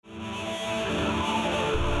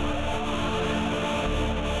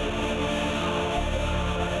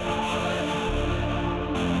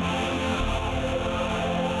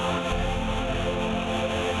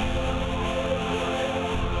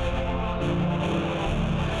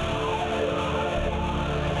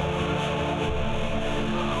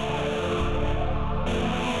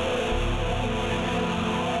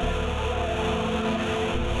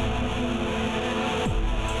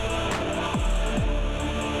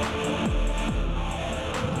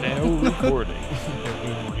No recording.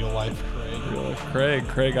 Real life Craig.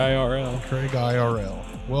 Craig IRL. Craig IRL.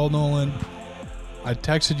 Well, Nolan, I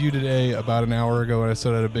texted you today about an hour ago, and I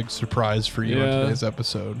said I had a big surprise for you on today's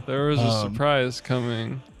episode. There was a surprise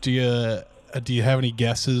coming. Do you have any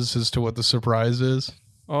guesses as to what the surprise is?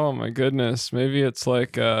 Oh my goodness. Maybe it's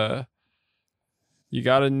like you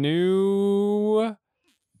got a new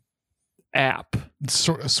app.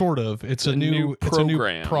 Sort of. It's a new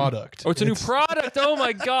program. Product. Oh, it's a new product. Oh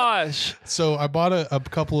my gosh. So I bought a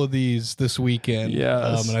couple of these this weekend.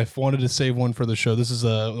 Yes. And I wanted to save one for the show.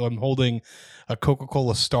 I'm holding a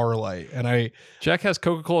Coca-Cola Starlight, and Jack has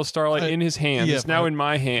Coca-Cola Starlight in his hand. Yeah, it's now in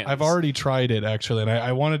my hands. I've already tried it actually, and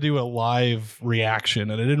I want to do a live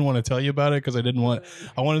reaction, and I didn't want to tell you about it because I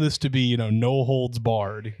wanted this to be, no holds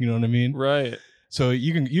barred. You know what I mean? Right. So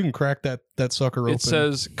you can crack that sucker open. It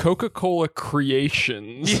says Coca-Cola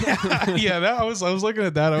Creations. Yeah. I was looking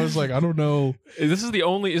at that. I was like, I don't know. Is this the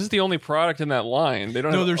only product in that line? They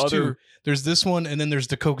don't have there's other... two. There's this one, and then there's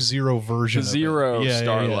the Coke Zero version. The Zero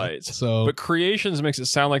Starlight. Yeah. So, but Creations makes it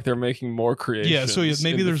sound like they're making more creations. Yeah. So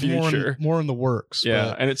maybe there's more in the works.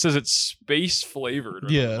 Yeah, and it says it's space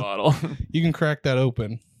flavored. Yeah. On the bottle. You can crack that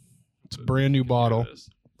open. It's a brand new bottle.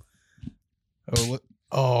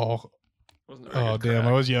 Oh damn!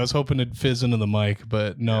 I was hoping it'd fizz into the mic,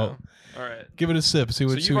 but no. Yeah. All right, give it a sip. See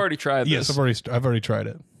what you've already tried this. Yes, I've already tried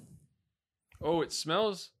it. Oh, it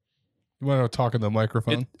smells. You want to talk in the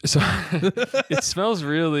microphone? It smells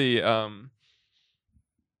really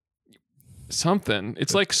something.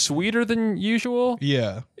 It's like sweeter than usual.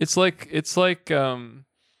 Yeah. It's like I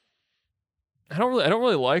don't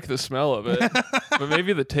really like the smell of it, but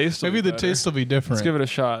maybe the taste. Maybe the taste will be different. Let's give it a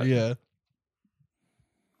shot. Yeah.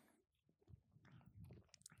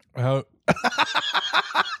 How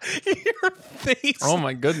your face? Oh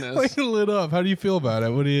my goodness! Like lit up. How do you feel about it?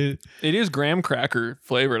 What do you? It is graham cracker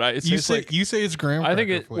flavored. You say it's graham cracker. I think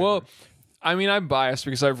it. flavored. Well, I mean, I'm biased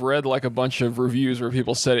because I've read like a bunch of reviews where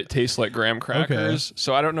people said it tastes like graham crackers. Okay.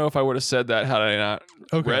 So I don't know if I would have said that had I not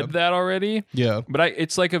read that already. Yeah, but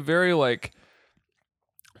it's like a very like.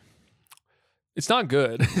 It's not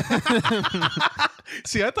good.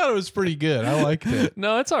 See, I thought it was pretty good. I liked it.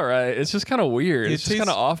 No, it's all right. It's just kind of weird. It's just kind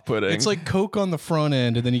of off-putting. It's like Coke on the front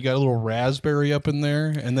end, and then you got a little raspberry up in there,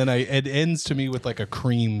 and then it ends to me with like a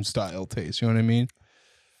cream style taste. You know what I mean?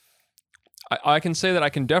 I can say that I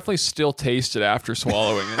can definitely still taste it after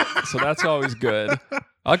swallowing it, so that's always good.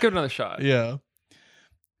 I'll give it another shot. Yeah.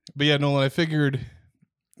 But yeah, Nolan, I figured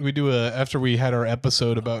we do after we had our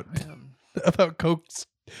episode about Coke's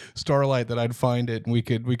Starlight that I'd find it and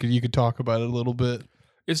you could talk about it a little bit.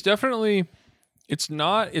 It's definitely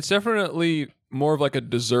more of like a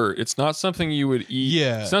dessert. It's not something you would eat.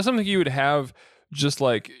 Yeah. It's not something you would have just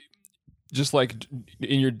like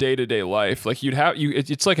in your day-to-day life. Like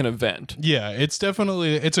it's like an event. Yeah, it's a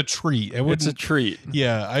treat. It's a treat.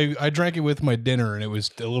 Yeah, I drank it with my dinner and it was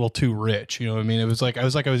a little too rich, you know what I mean? It was like I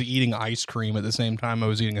was eating ice cream at the same time I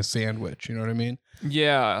was eating a sandwich, you know what I mean?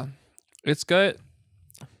 Yeah. It's got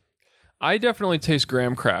I definitely taste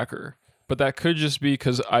graham cracker, but that could just be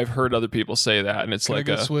because I've heard other people say that, and it's Can like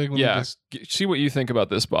I get a swig? See what you think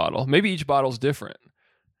about this bottle. Maybe each bottle's different.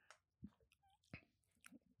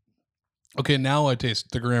 Okay, now I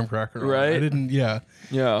taste the graham cracker. Right? I didn't. Yeah.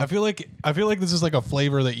 I feel like this is like a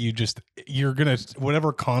flavor that you're gonna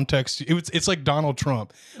whatever context. It's like Donald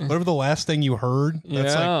Trump. Whatever the last thing you heard,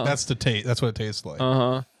 that's the taste. That's what it tastes like.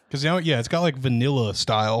 Because it's got like vanilla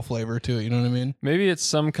style flavor to it. You know what I mean? Maybe it's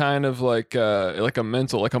some kind of like a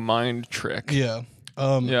mind trick. Yeah.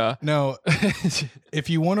 Yeah. Now, if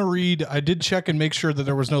you want to read, I did check and make sure that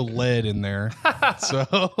there was no lead in there.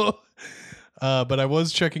 So, but I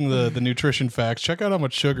was checking the nutrition facts. Check out how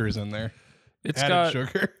much sugar is in there.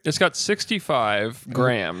 Sugar. It's got 65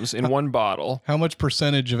 grams in one bottle. How much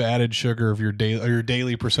percentage of added sugar of your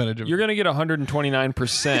daily percentage of? You're gonna get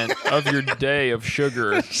 129% of your day of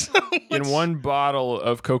sugar in one bottle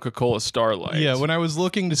of Coca-Cola Starlight. Yeah, when I was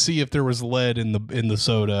looking to see if there was lead in the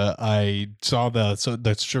soda, I saw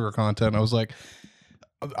the sugar content. I was like,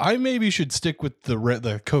 I maybe should stick with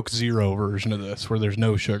the Coke Zero version of this, where there's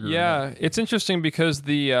no sugar. Yeah, it's interesting because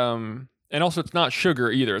and also, it's not sugar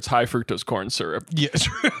either. It's high fructose corn syrup. Yeah,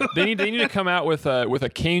 they need to come out with a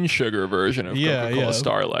cane sugar version of Coca-Cola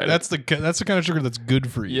Starlight. That's the kind of sugar that's good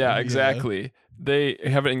for you. Yeah, exactly. Yeah. They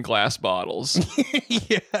have it in glass bottles.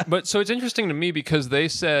 Yeah. But so it's interesting to me because they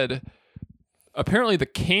said apparently the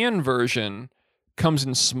can version comes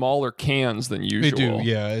in smaller cans than usual. They do,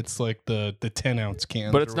 yeah. It's like the 10-ounce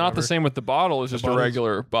cans. But it's not the same with the bottle. It's just a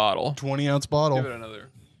regular bottle. 20-ounce bottle. Give it another.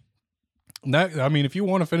 If you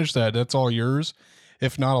want to finish that, that's all yours.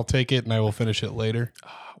 If not, I'll take it and I will finish it later.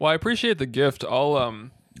 Well, I appreciate the gift. I'll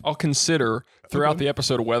consider throughout the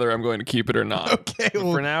episode whether I'm going to keep it or not. Okay.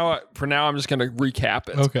 Well, for now, I'm just going to recap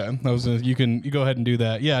it. Okay. You go ahead and do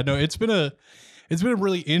that. Yeah. No, it's been a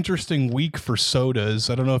really interesting week for sodas.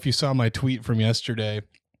 I don't know if you saw my tweet from yesterday,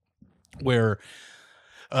 where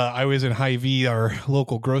I was in Hy-Vee, our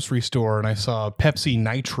local grocery store, and I saw Pepsi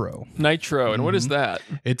Nitro. Nitro, and what is that?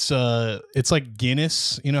 It's like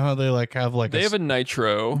Guinness. You know how they like have like they have a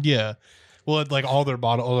Nitro. Yeah. Well, like all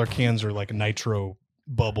their cans are like nitro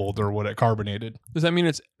bubbled or what, carbonated. Does that mean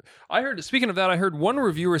it's? Speaking of that, I heard one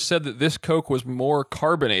reviewer said that this Coke was more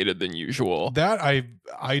carbonated than usual. That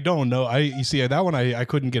I don't know. You see that one I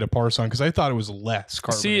couldn't get a parse on because I thought it was less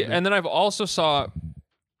carbonated. See, and then I've also saw.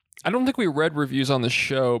 I don't think we read reviews on the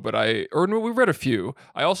show, but we read a few.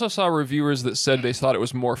 I also saw reviewers that said they thought it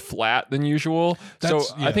was more flat than usual.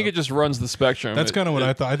 I think it just runs the spectrum. That's kind of what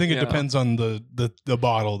I thought. I think it depends on the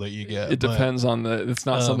bottle that you get. Depends on it's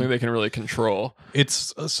not something they can really control.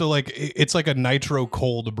 It's like a nitro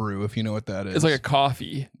cold brew, if you know what that is. It's like a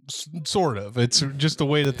coffee. Sort of. It's just the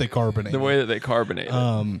way that they carbonate. The way that they carbonate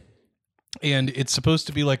it. And it's supposed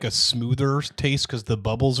to be like a smoother taste because the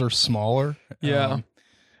bubbles are smaller. Yeah.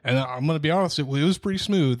 And I'm going to be honest, it was pretty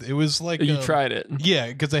smooth. It was like... You tried it. Yeah,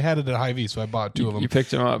 because they had it at Hy-Vee, so I bought two of them. You picked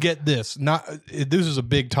them up. Get this. This is a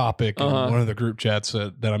big topic in one of the group chats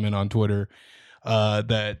that I'm in on Twitter,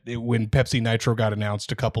 when Pepsi Nitro got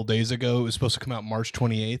announced a couple days ago, it was supposed to come out March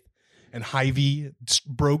 28th, and Hy-Vee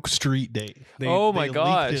broke street date. Oh my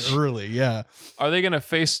gosh. Leaked it early, yeah. Are they going to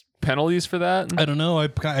face penalties for that? I don't know. I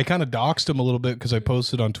kind of doxed them a little bit because I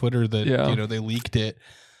posted on Twitter that they leaked it.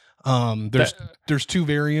 There's two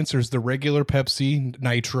variants. There's the regular Pepsi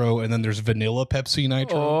Nitro, and then there's vanilla Pepsi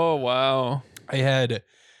Nitro. Oh wow! I had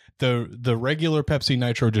the regular Pepsi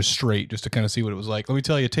Nitro just straight, just to kind of see what it was like. Let me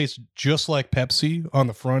tell you, it tastes just like Pepsi on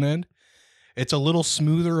the front end. It's a little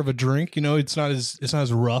smoother of a drink. You know, it's not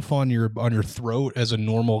as rough on your throat as a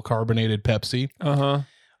normal carbonated Pepsi.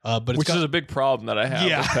 But which is a big problem that I have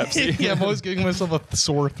with Pepsi. Yeah, I'm always giving myself a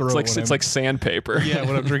sore throat. It's like sandpaper. Yeah,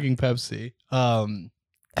 when I'm drinking Pepsi.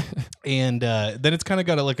 And then it's kind of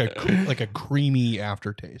got like a creamy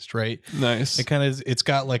aftertaste, right? Nice. It's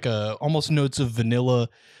got like almost notes of vanilla,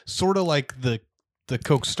 sort of like the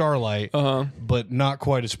Coke Starlight, but not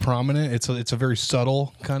quite as prominent. It's a very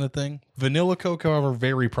subtle kind of thing. Vanilla Coke, however,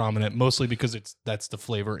 very prominent, mostly because that's the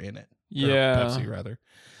flavor in it. Yeah, Pepsi rather.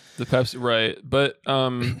 The Pepsi, right? But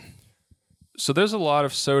so there's a lot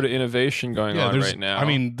of soda innovation going on right now. I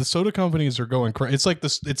mean, the soda companies are going crazy. It's like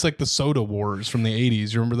the soda wars from the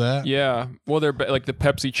 80s. You remember that? Yeah. Well, they're like the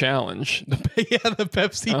Pepsi Challenge. The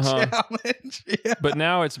Pepsi Challenge. Yeah. But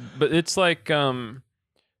now it's like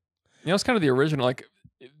it's kind of the original, like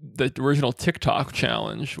the original TikTok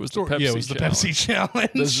challenge was the Pepsi Yeah, it was the Pepsi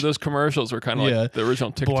Challenge. Those commercials were kind of like the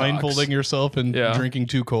original TikToks. Blindfolding yourself and drinking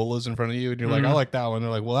 2 colas in front of you, and you're like, I like that one.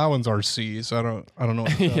 They're like, well, that one's RC, so I don't know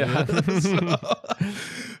what to tell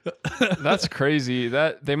you. That's crazy.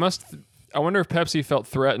 That they must. I wonder if Pepsi felt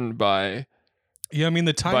threatened by. Yeah, I mean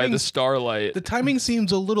the timing by the Starlight. The timing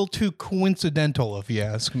seems a little too coincidental, if you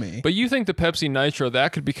ask me. But you think the Pepsi Nitro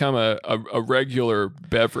that could become a regular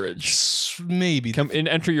beverage? Maybe and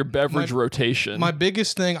enter your beverage rotation. My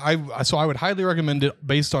biggest thing, I would highly recommend it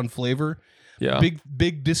based on flavor. Yeah.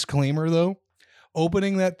 Big disclaimer though,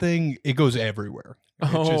 opening that thing, it goes everywhere.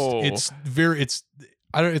 It's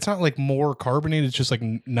not like more carbonated. It's just like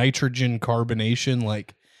nitrogen carbonation,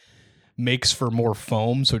 like. Makes for more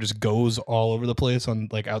foam, so it just goes all over the place on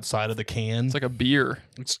like outside of the can. It's like a beer.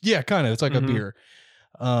 It's kind of. It's like a beer.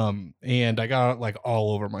 And I got like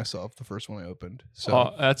all over myself the first one I opened.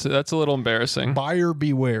 So that's a little embarrassing. Buyer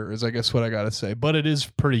beware is I guess what I gotta say, but it is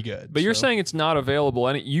pretty good. But you're saying it's not available,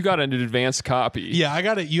 and you got an advanced copy. Yeah, I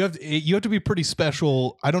got it. You have to be pretty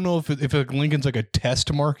special. I don't know if Lincoln's like a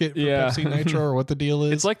test market for Pepsi Nitro or what the deal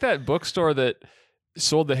is. It's like that bookstore that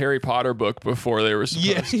sold the Harry Potter book before they were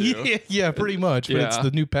supposed to. Yeah, pretty much. But it's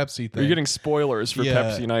the new Pepsi thing. You're getting spoilers for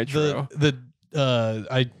Pepsi Nitro.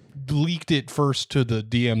 I leaked it first to the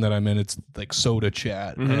DM that I'm in. It's like soda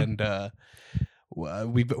chat, and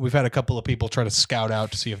we've had a couple of people try to scout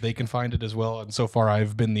out to see if they can find it as well. And so far,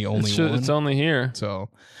 I've been the only one. It's only here. So,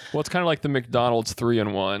 well, it's kind of like the McDonald's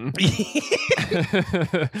 3-in-1.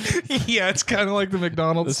 Yeah, it's kind of like the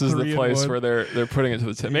McDonald's. This is the place where they're putting it to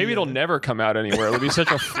the tip. Maybe it'll never come out anywhere. It'll be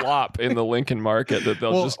such a flop in the Lincoln market that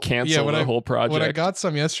they'll just cancel the whole project. When I got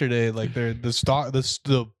some yesterday, like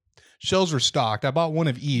the shells were stocked. I bought one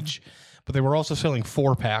of each, but they were also selling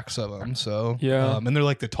 4-packs of them. So and they're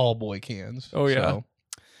like the tall boy cans. Oh yeah. So,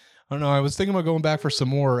 I don't know. I was thinking about going back for some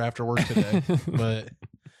more after work today, but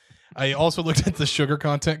I also looked at the sugar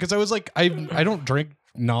content because I was like, I don't drink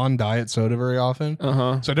non-diet soda very often,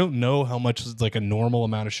 so I don't know how much is like a normal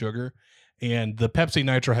amount of sugar. And the Pepsi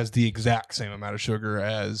Nitro has the exact same amount of sugar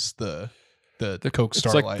as the Coke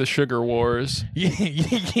Starlight. It's like the sugar wars.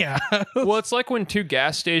 Yeah. Well, it's like when two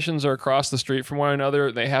gas stations are across the street from one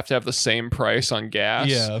another, they have to have the same price on gas.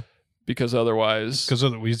 Yeah. Because otherwise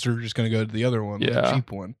they're just going to go to the other one, the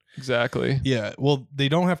cheap one. Exactly. Yeah. Well, they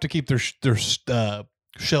don't have to keep their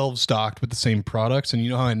shelves stocked with the same products. And you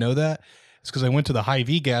know how I know that? It's because I went to the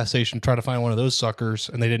Hy-Vee gas station to try to find one of those suckers,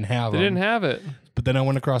 and they didn't have them. They didn't have it. But then I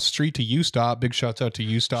went across the street to U-Stop. Big shouts out to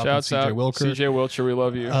U-Stop and CJ Wilker. CJ Wilcher, we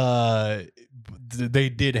love you. They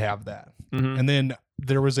did have that. And then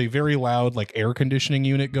there was a very loud like air conditioning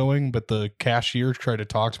unit going, but the cashier tried to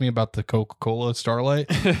talk to me about the Coca-Cola Starlight.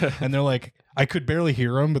 And they're like, I could barely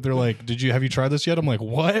hear them, but they're like, have you tried this yet? I'm like,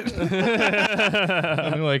 what? And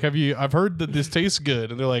they're like, I've heard that this tastes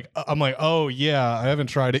good. And they're like, I'm like, oh yeah, I haven't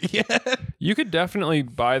tried it yet. You could definitely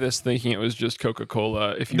buy this thinking it was just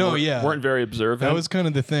Coca-Cola if you weren't very observant. That was kind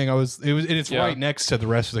of the thing. And it's right next to the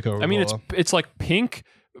rest of the Coca-Cola. I mean, it's like pink.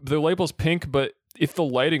 The label's pink, but if the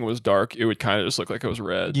lighting was dark, it would kind of just look like it was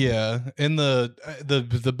red. Yeah, and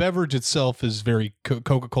the beverage itself is very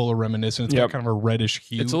Coca-Cola reminiscent. It's got kind of a reddish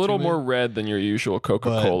hue. It's a little more red than your usual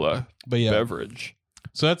Coca-Cola beverage.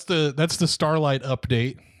 So that's the Starlight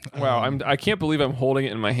update. Wow, I can't believe I'm holding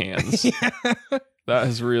it in my hands. That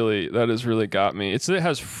has really got me. It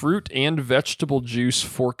has fruit and vegetable juice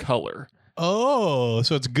for color. Oh,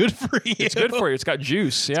 so it's good for you. It's good for you. It's got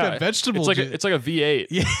juice. Yeah, it's got vegetable juice. It's like a V8.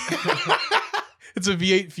 Yeah. It's a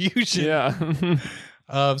V8 Fusion.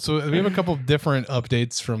 Yeah. So we have a couple of different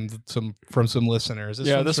updates from some listeners.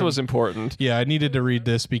 This was important. Yeah, I needed to read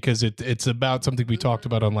this because it's about something we talked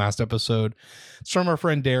about on last episode. It's from our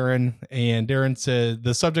friend Darren, and Darren said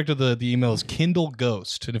the subject of the email is Kindle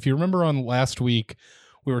Ghost. And if you remember on last week,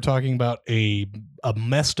 we were talking about a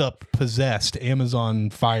messed up, possessed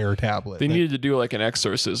Amazon Fire tablet. They needed to do like an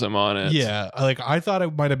exorcism on it. Yeah, like I thought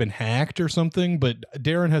it might have been hacked or something, but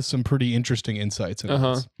Darren has some pretty interesting insights into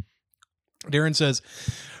this. Darren says,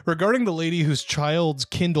 regarding the lady whose child's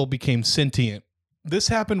Kindle became sentient, this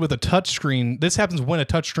happened with a touchscreen. This happens when a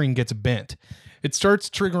touchscreen gets bent. It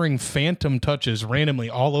starts triggering phantom touches randomly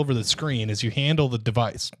all over the screen as you handle the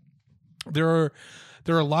device. There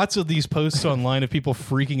are lots of these posts online of people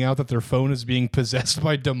freaking out that their phone is being possessed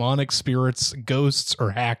by demonic spirits, ghosts,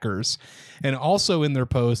 or hackers. And also in their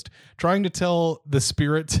post, trying to tell the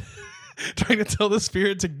spirit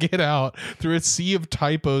to get out through a sea of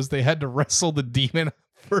typos. They had to wrestle the demon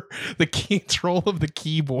for the control of the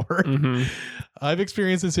keyboard. I've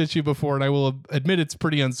experienced this issue before, and I will admit it's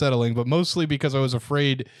pretty unsettling, but mostly because I was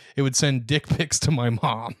afraid it would send dick pics to my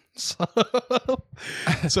mom.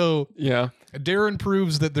 So yeah, Darren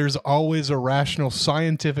proves that there's always a rational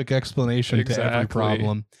scientific explanation to every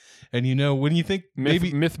problem. And when you think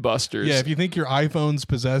maybe Mythbusters, if you think your iPhone's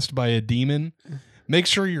possessed by a demon, make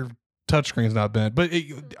sure your touchscreen's not bent. But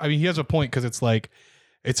he has a point because it's like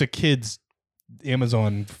it's a kid's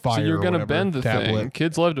Amazon Fire. So you're gonna bend the tablet. Thing.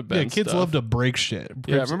 Kids love to bend. Yeah, kids love to break shit.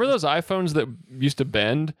 Remember those iPhones that used to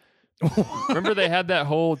bend? Remember they had that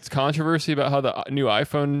whole controversy about how the new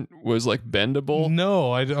iPhone was like bendable?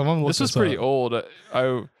 No, this was pretty old.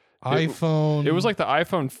 iPhone. It was like the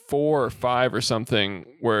iPhone 4 or 5 or something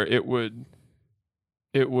where it would.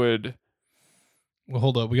 Well,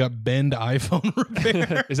 hold up. We got Bend iPhone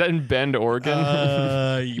repair. Is that in Bend, Oregon?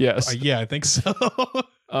 Yes. Yeah, I think so.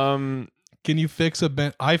 Can you fix a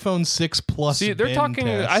Bend iPhone 6 Plus? See, they're talking.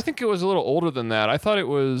 Test? I think it was a little older than that. I thought it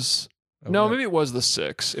was. No, maybe it was the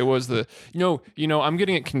 6. It was the. I'm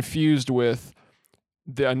getting it confused with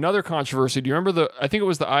another controversy. Do you remember I think it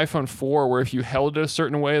was the iPhone 4 where if you held it a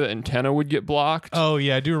certain way, the antenna would get blocked. Oh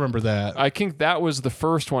yeah, I do remember that. I think that was the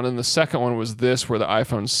first one, and the second one was this, where the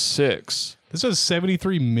iPhone 6. This has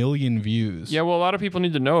 73 million views. Yeah, well, a lot of people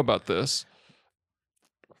need to know about this.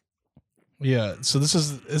 Yeah, so this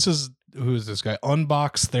is who is this guy?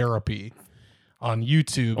 Unbox Therapy on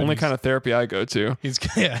YouTube. Only kind of therapy I go to. He's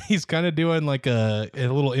kind of doing like a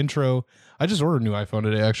little intro. I just ordered a new iPhone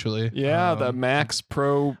today, actually. Yeah, the Max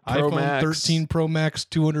Pro iPhone Max. 13 Pro Max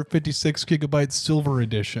 256 gigabyte silver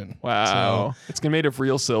edition. Wow. It's made of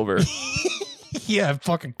real silver. Yeah, it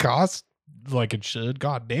fucking costs like it should.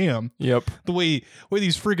 God damn. Yep. The way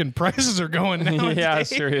these friggin' prices are going nowadays. Yeah,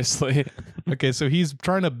 seriously. Okay, so he's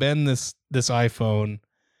trying to bend this iPhone.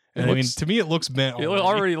 And to me, it looks bent. It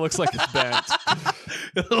already looks like it's bent.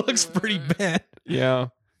 It looks pretty bent. Yeah.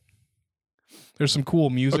 There's some cool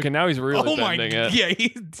music. Okay, now he's really bending it. Yeah,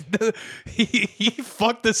 he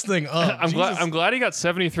fucked this thing up. I'm glad he got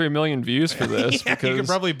 73 million views for this. Yeah, because you can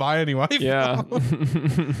probably buy a new iPhone. Yeah.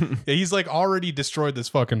 Yeah, he's like already destroyed this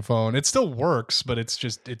fucking phone. It still works, but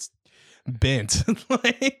it's bent.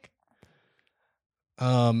 Like,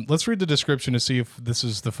 let's read the description to see if this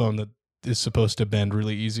is the phone that is supposed to bend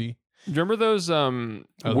really easy. Remember those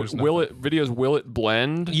videos? Will it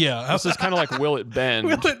blend? Yeah, this is kind of like will it bend?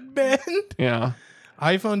 Will it bend? Yeah.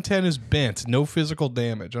 iPhone 10 is bent. No physical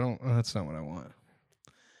damage. That's not what I want.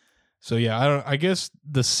 So yeah, I guess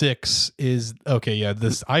the 6 is okay. Yeah,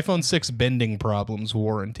 this iPhone 6 bending problems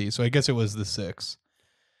warranty. So I guess it was the 6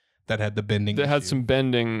 that had the bending. That had some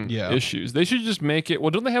bending issues. They should just make it. Well,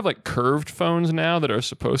 don't they have like curved phones now that are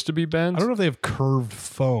supposed to be bent? I don't know if they have curved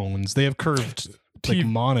phones. They have curved like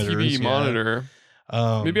monitors. TV monitor.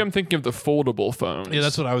 Maybe I'm thinking of the foldable phones. Yeah,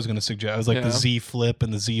 that's what I was going to suggest. I was like the Z Flip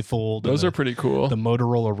and the Z Fold. Those are pretty cool. The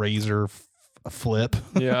Motorola Razr Flip.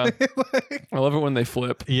 Yeah, I love it when they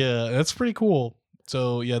flip. Yeah, that's pretty cool.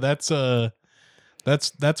 So yeah, that's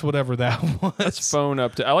whatever that was. That's phone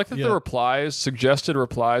update. I like that the replies, suggested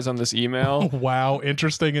replies on this email. Wow,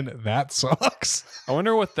 interesting, and that sucks. I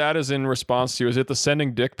wonder what that is in response to. Is it the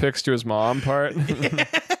sending dick pics to his mom part? Yeah.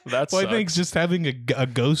 Well, I think just having a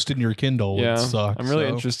ghost in your Kindle would suck. I'm really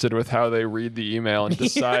interested with how they read the email and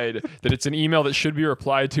decide that it's an email that should be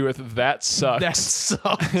replied to with "that sucks." That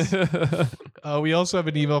sucks. We also have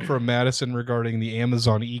an email from Madison regarding the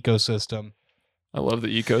Amazon ecosystem. I love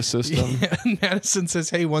the ecosystem. Yeah, Madison says,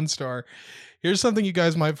 "Hey, 1 star. Here's something you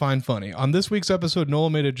guys might find funny. On this week's episode,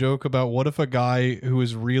 Noel made a joke about what if a guy who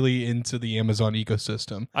is really into the Amazon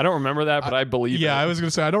ecosystem." I don't remember that, but I believe it. Yeah, I was going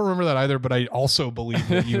to say, I don't remember that either, but I also believe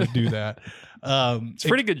that you would do that. It's a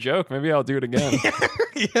pretty good joke. Maybe I'll do it again.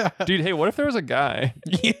 Yeah. Dude, hey, what if there was a guy?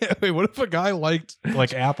 Yeah, wait, what if a guy liked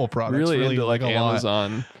like Apple products? Really into like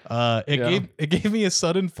Amazon. It gave me a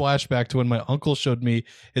sudden flashback to when my uncle showed me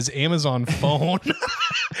his Amazon phone.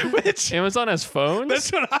 Which Amazon has phones?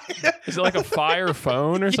 That's what Is it like a Fire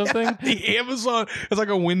phone or something? The Amazon is like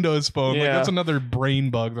a Windows phone. Like that's another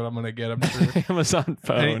brain bug that I'm gonna get, I'm sure. Amazon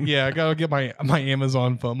phone. I gotta get my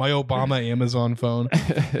Amazon phone, my Obama Amazon phone.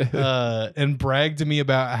 And bragged to me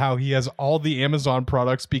about how he has all the Amazon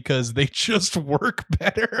products because they just work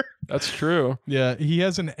better. That's true. Yeah, he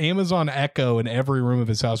has an Amazon Echo in every room of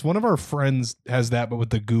his house. One of our friends has that, but with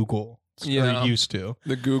the Google. Yeah, or used to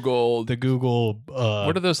the Google.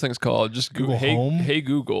 What are those things called? Just Google Home. Hey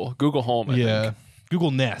Google Home. I think.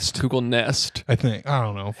 Google Nest. Google Nest. I think. I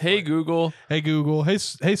don't know. Hey Google. Hey Google. Hey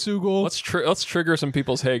Soogle. Let's trigger some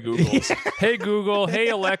people's Hey Googles. Hey Google. Hey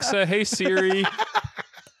Alexa. Hey Siri.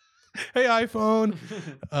 Hey iPhone.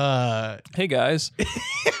 Hey guys.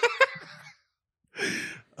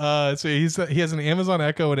 So he has an Amazon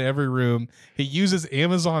Echo in every room. He uses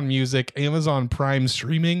Amazon Music, Amazon Prime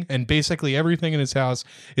streaming, and basically everything in his house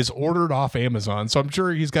is ordered off Amazon. So I'm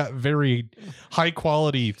sure he's got very high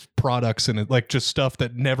quality products in it, like just stuff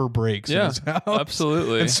that never breaks in his house.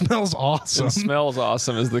 Absolutely. It smells awesome. It smells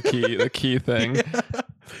awesome is the key thing. Yeah.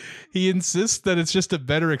 He insists that it's just a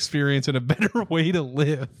better experience and a better way to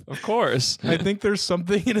live. Of course. I think there's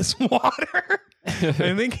something in his water. I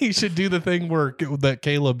think he should do the thing that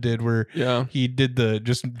Caleb did where he did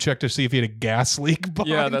just check to see if he had a gas leak.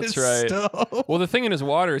 Yeah, that's right. Stove. Well, the thing in his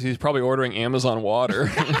water is he's probably ordering Amazon water.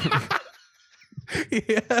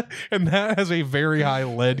 Yeah, and that has a very high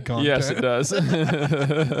lead content. Yes, it does.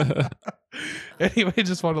 Anyway,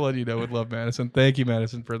 just want to let you know, with love, Madison. Thank you,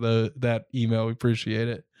 Madison, for that email. We appreciate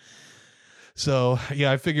it. So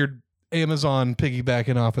yeah, I figured Amazon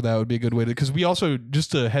piggybacking off of that would be a good way to, because we also,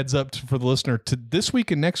 just a heads up for the listener, to this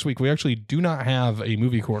week and next week, we actually do not have a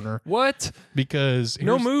movie corner. What? Because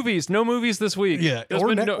no movies this week. Yeah,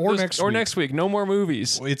 next week, no more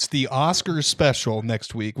movies. It's the Oscars special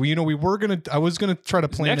next week. I was gonna try to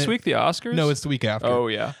plan next week the Oscars. No, it's the week after. Oh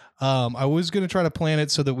yeah. I was gonna try to plan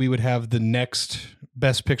it so that we would have the next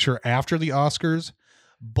Best Picture after the Oscars.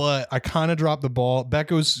 But I kind of dropped the ball.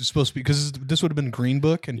 Becca was supposed to be, because this would have been Green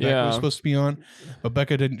Book, and Becca was supposed to be on, but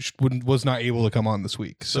Becca was not able to come on this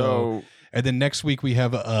week. So and then next week we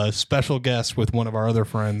have a special guest with one of our other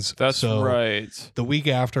friends. That's right. The week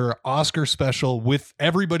after, Oscar special with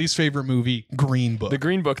everybody's favorite movie, Green Book. The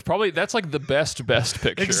Green Book, probably that's like the best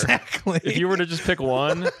picture. Exactly. If you were to just pick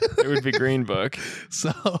one, it would be Green Book.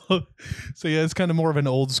 So yeah, it's kind of more of an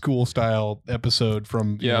old school style episode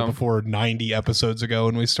from before 90 episodes ago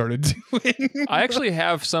when we started doing. I actually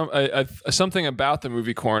have something about the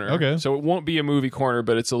movie corner. Okay. So it won't be a movie corner,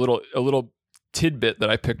 but it's a little tidbit that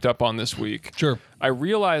I picked up on this week. Sure. I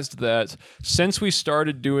realized that since we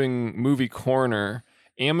started doing movie corner,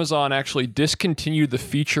 Amazon actually discontinued the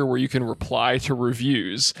feature where you can reply to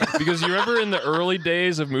reviews. Because you remember in the early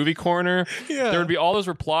days of Movie Corner, there would be all those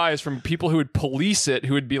replies from people who would police it,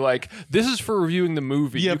 who would be like, this is for reviewing the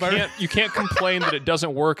movie. You can't complain that it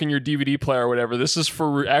doesn't work in your DVD player or whatever. This is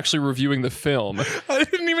for actually reviewing the film. I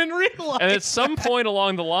didn't even realize. And at some point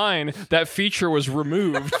along the line, that feature was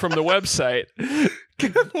removed from the website.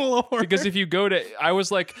 Good Lord. Because if you go to, I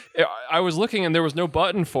was looking and there was no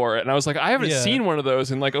button for it, and I was like, I haven't seen one of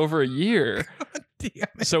those in like over a year. God damn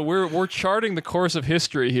it. So we're charting the course of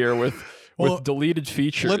history here with deleted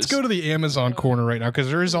features. Let's go to the Amazon corner right now, because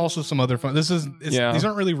there is also some other fun. These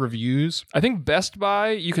aren't really reviews. I think Best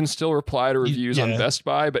Buy, you can still reply to reviews on Best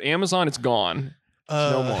Buy, but Amazon, it's gone.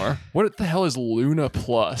 No more. What the hell is Luna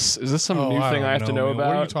Plus? Is this some new thing I have to know about?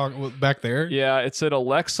 What are you talking back there? Yeah, it said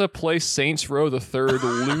Alexa play Saints Row the Third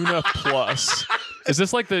Luna Plus. Is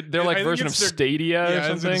this like their version of Stadia or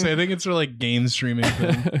something? I think it's their like game streaming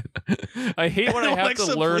thing. I hate when I have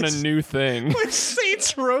to learn a new thing. Like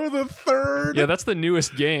Saints Row the Third. Yeah, that's the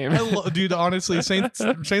newest game. Dude, honestly, Saints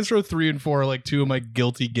Row 3 and 4 are like two of my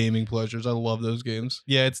guilty gaming pleasures. I love those games.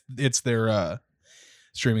 Yeah, it's their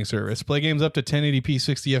streaming service. Play games up to 1080p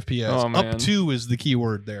 60 FPS. Oh, man. Up to is the key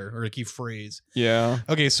word there, or a key phrase. Yeah.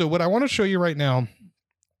 Okay, so what I want to show you right now,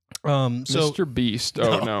 Mr. Beast.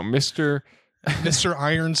 Oh no, Mr.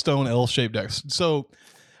 Ironstone L-shaped desk. So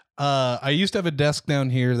I used to have a desk down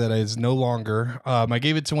here that is no longer. I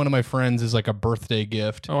gave it to one of my friends as like a birthday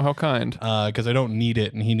gift. Oh, how kind. Because I don't need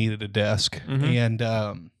it, and he needed a desk. Mm-hmm.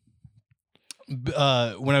 And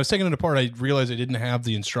when I was taking it apart, I realized I didn't have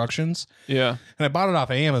the instructions. Yeah. And I bought it off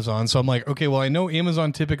of Amazon. So I'm like, okay, well, I know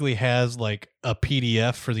Amazon typically has like a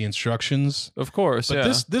PDF for the instructions. Of course, but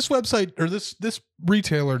this website, or this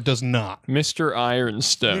retailer does not. Mr.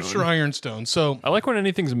 Ironstone. Mr. Ironstone. So I like when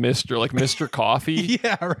anything's Mr. like Mr. Coffee.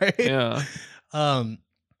 Yeah, right. Yeah.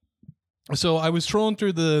 So I was trolling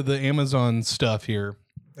through the Amazon stuff here,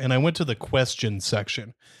 and I went to the question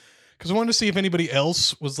section. Because I wanted to see if anybody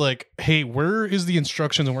else was like, hey, where is the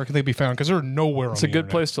instructions and where can they be found? Because they're nowhere on the internet. It's a good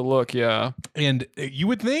place to look, yeah. And you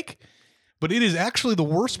would think, but it is actually the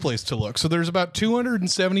worst place to look. So there's about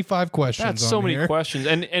 275 questions. That's so many questions.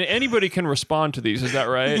 And anybody can respond to these, is that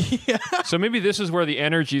right? Yeah. So maybe this is where the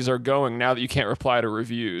energies are going now that you can't reply to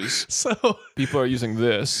reviews. So people are using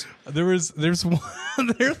this. There's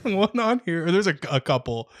one on here, or there's a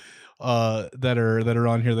couple that are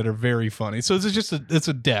on here that are very funny. So it's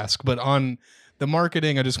a desk, but on the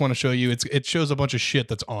marketing, I just want to show you it shows a bunch of shit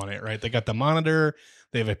that's on it, right? They got the monitor,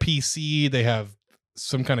 they have a PC, they have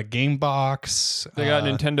some kind of game box. They got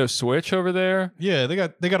Nintendo Switch over there. Yeah, they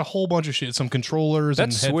got a whole bunch of shit. Some controllers. That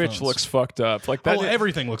and Switch headphones. looks fucked up. Like that.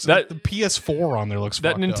 Everything looks. That the PS4 on there looks.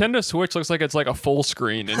 That fucked Nintendo up. Switch looks like it's like a full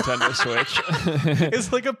screen Nintendo Switch.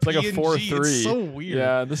 It's like a PNG. 4:3. It's so weird.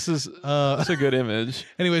 Yeah, this is that's a good image.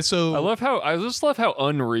 Anyway, so I just love how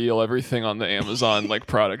unreal everything on the Amazon like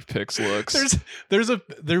product pics looks.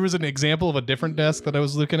 There was an example of a different desk that I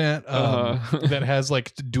was looking at that has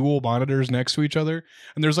like dual monitors next to each other,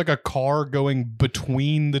 and there's like a car going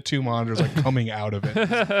between the two monitors, like coming out of it.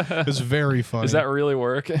 It's very funny. Does that really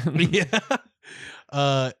work? Yeah.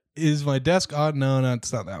 Is my desk odd? No,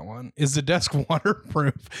 it's not that one. Is the desk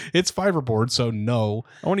waterproof? It's fiberboard, so no.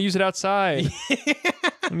 I want to use it outside. I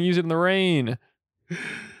want to use it in the rain.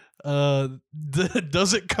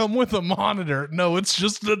 Does it come with a monitor? No, it's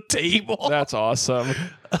just a table. That's awesome.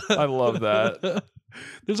 I love that.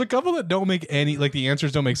 There's a couple that don't make any, like the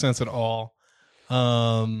answers don't make sense at all.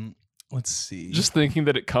 Let's see. Just thinking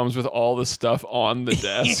that it comes with all the stuff on the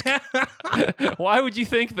desk. Why would you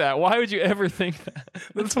think that? Why would you ever think that?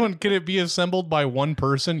 This one, can it be assembled by one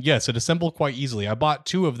person? Yes, it assembled quite easily. I bought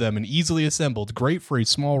 2 of them and easily assembled. Great for a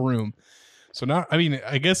small room. So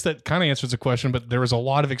I guess that kind of answers the question, but there was a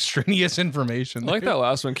lot of extraneous information. I like that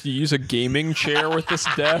last one. Can you use a gaming chair with this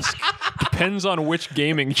desk? Depends on which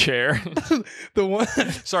gaming chair.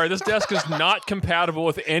 Sorry, this desk is not compatible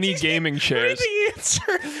with any gaming chairs. The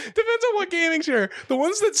answer depends on what gaming chair. The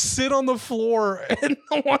ones that sit on the floor and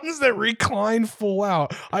the ones that recline full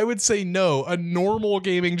out. I would say no. A normal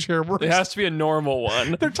gaming chair works. It has to be a normal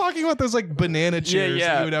one. They're talking about those like banana chairs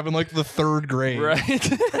that you would have in like the 3rd grade.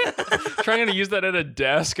 Right. Trying to use that at a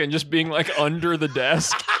desk and just being like under the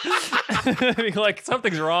desk. Being like,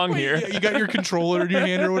 something's wrong here. You got your controller in your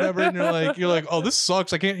hand or whatever, and you're like, oh, this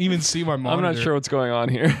sucks. I can't even see my monitor. I'm not sure what's going on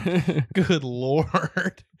here. Good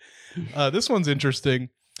Lord. This one's interesting.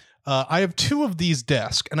 I have 2 of these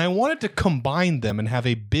desks, and I wanted to combine them and have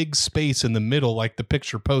a big space in the middle like the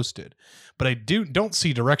picture posted. But I don't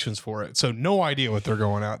see directions for it, so no idea what they're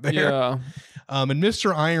going out there. Yeah. And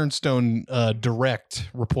Mr. Ironstone Direct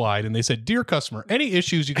replied, and they said, "Dear customer, any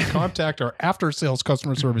issues you can contact our after-sales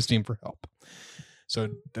customer service team for help." So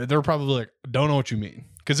they're probably like, "Don't know what you mean,"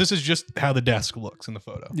 because this is just how the desk looks in the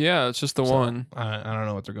photo. Yeah, it's just the one. I don't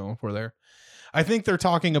know what they're going for there. I think they're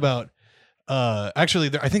talking about. Actually,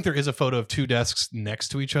 I think there is a photo of two desks next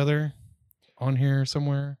to each other on here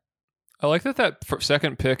somewhere. I like that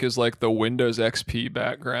second pic is like the Windows XP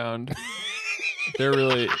background. They're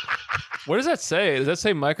really. What does that say? Does that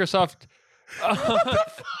say Microsoft?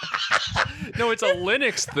 No, it's a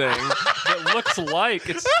Linux thing that looks like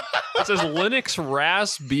it says Linux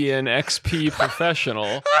Raspbian XP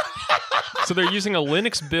Professional. So they're using a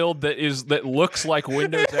Linux build that looks like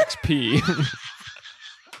Windows XP.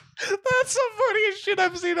 That's the funniest shit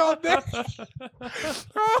I've seen all day.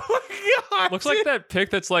 Oh my god! Looks like that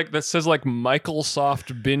pic that says like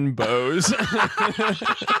Microsoft Bin Bose.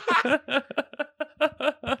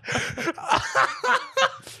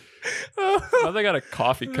 Now they got a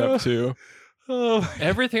coffee cup too.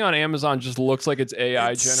 Everything on Amazon just looks like it's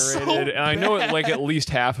AI generated, and I know like at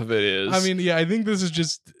least half of it is. I mean, yeah, I think this is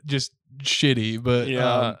just shitty, but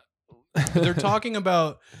yeah, they're talking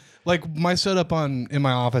about like my setup in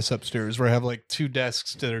my office upstairs, where I have like two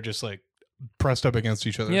desks that are just like pressed up against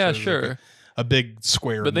each other. Yeah, so sure. Like a big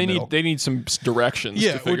square, but they need some directions.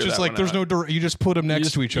 Yeah, which is like there's no you just put them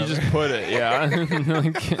next to each other. You just put it. Yeah.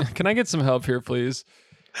 Like, can I get some help here, please?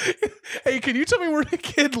 Hey, can you tell me where to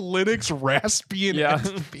get Linux Raspbian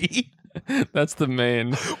XP? That's the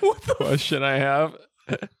main question I have.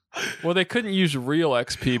 Well, they couldn't use real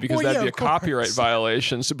XP because that'd be a copyright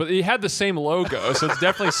violation. So, but he had the same logo, so it's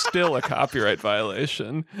definitely still a copyright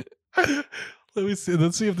violation. Let me see.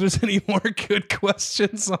 Let's see if there's any more good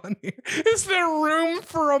questions on here. Is there room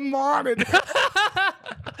for a monitor?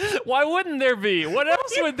 Why wouldn't there be? What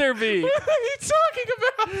else would there be? What are you talking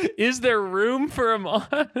about? Is there room for a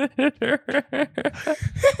monitor?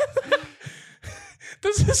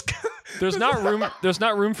 There's not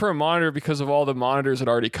room for a monitor because of all the monitors it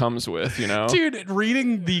already comes with, you know? Dude,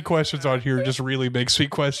 reading the questions on here just really makes me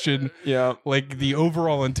question like the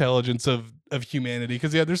overall intelligence of humanity.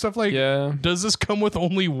 Because there's stuff like, does this come with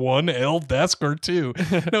only one L desk or two?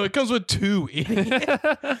 No, it comes with two.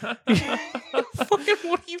 Fucking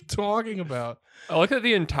what are you talking about? I like that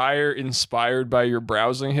the entire inspired by your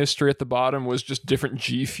browsing history at the bottom was just different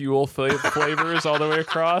G Fuel flavors all the way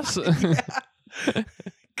across. God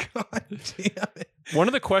damn it. One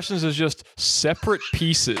of the questions is just separate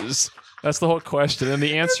pieces. That's the whole question. And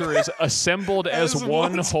the answer is assembled as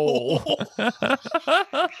one whole.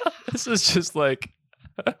 This is just like...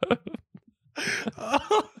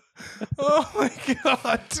 oh my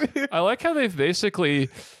God, dude. I like how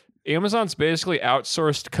Amazon's basically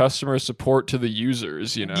outsourced customer support to the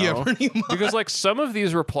users, you know? Yeah, pretty much. Because like some of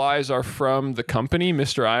these replies are from the company,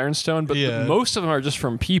 Mr. Ironstone, but most of them are just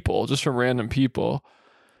from random people.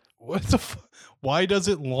 What the Why does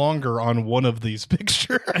it longer on one of these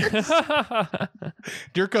pictures?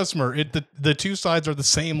 Dear customer, the two sides are the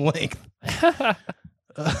same length.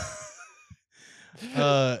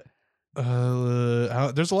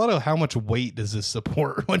 There's a lot of how much weight does this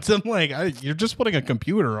support? When I'm like, you're just putting a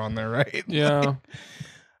computer on there, right? Yeah. Like,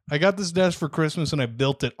 I got this desk for Christmas and I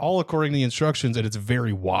built it all according to the instructions, and it's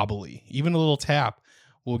very wobbly. Even a little tap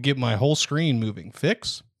will get my whole screen moving.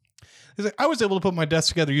 Fix? He's like, I was able to put my desk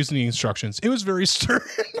together using the instructions. It was very stern.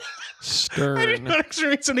 I did not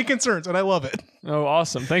experience any concerns, and I love it. Oh,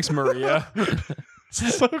 awesome. Thanks, Maria.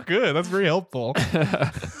 So good. That's very helpful.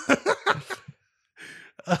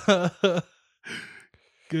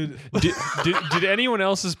 Good. Did anyone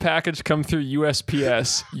else's package come through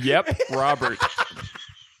USPS? Yep, Robert.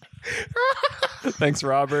 Thanks,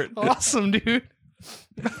 Robert. Awesome, dude.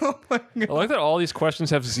 Oh my God. I like that all these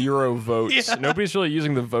questions have 0 votes. Yeah. Nobody's really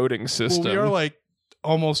using the voting system. Well, we are like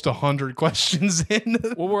almost 100 questions in.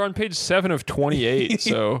 Well, we're on page 7 of 28,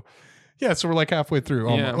 so... Yeah, so we're like halfway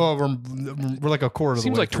through. Yeah. Oh, we're like a quarter of the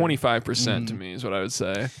way. Seems like 25% to me is what I would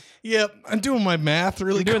say. Yep, I'm doing my math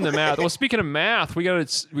really doing the math. Well, speaking of math, we got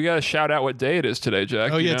to shout out what day it is today,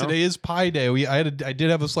 Jack. Oh yeah, today is Pi Day. I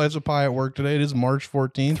did have a slice of pie at work today. It is March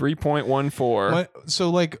 14th. 3.14.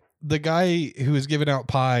 So like the guy who was giving out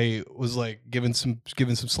pie was like giving some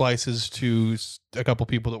slices to a couple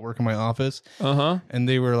people that work in my office. And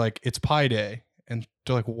they were like, "It's Pi Day." And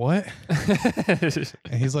they're like, "What?"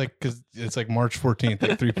 And he's like, "Because it's like March 14th,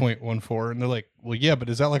 like 3.14." And they're like, "Well, yeah, but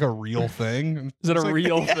is that like a real thing?" Is it a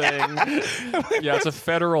real thing? Like, yeah, it's a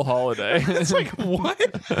federal holiday. It's like, what?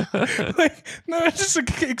 Like, no, it's just an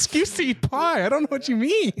excuse to eat pie. I don't know what you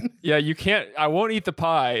mean. Yeah, you can't. I won't eat the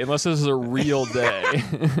pie unless this is a real day.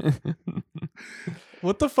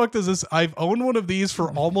 What the fuck does this? I've owned one of these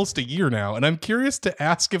for almost a year now, and I'm curious to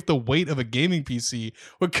ask if the weight of a gaming PC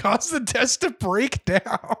would cause the desk to break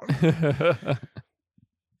down.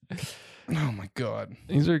 Oh my god.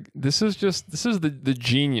 This is the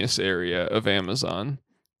genius area of Amazon.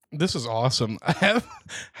 This is awesome. I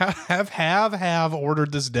have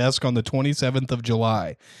ordered this desk on the 27th of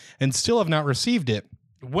July and still have not received it.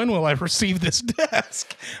 When will I receive this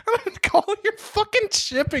desk? I'm calling your fucking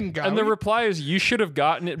shipping guy. And the reply is, you should have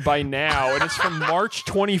gotten it by now. And it's from March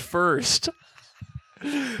 21st.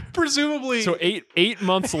 Presumably. So eight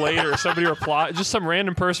months later, somebody replied, just some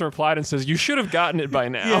random person replied and says, you should have gotten it by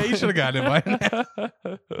now. Yeah, you should have gotten it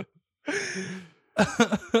by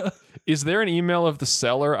now. Is there an email of the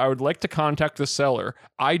seller? I would like to contact the seller.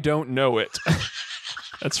 I don't know it.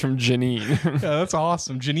 That's from Janine. Yeah, that's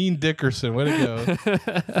awesome. Janine Dickerson. Way to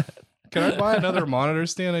go. Can I buy another monitor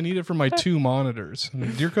stand? I need it for my 2 monitors.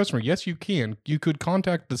 Dear customer, yes, you can. You could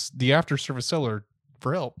contact the after service seller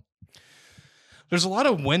for help. There's a lot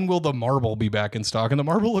of when will the marble be back in stock, and the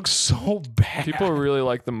marble looks so bad. People really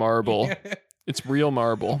like the marble. Yeah. It's real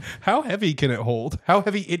marble. How heavy can it hold? How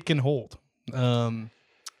heavy it can hold?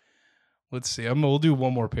 Let's see. We'll do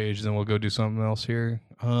one more page, then we'll go do something else here.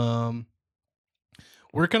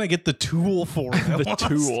 Where can I get the tool for it? The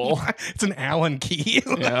tool. It's an Allen key.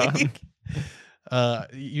 Like, yeah.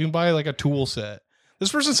 You can buy like a tool set.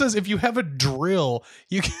 This person says if you have a drill,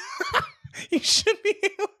 you can. You should be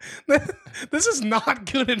able, this is not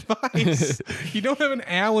good advice. You don't have an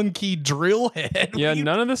Allen key drill head. Yeah,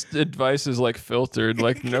 none of this advice is like filtered.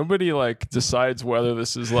 Like nobody like decides whether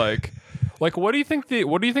this is like what do you think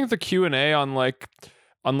the Q&A on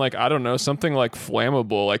I don't know, something like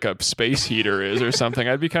flammable, like a space heater is or something.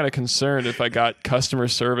 I'd be kind of concerned if I got customer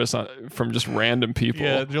service from just random people.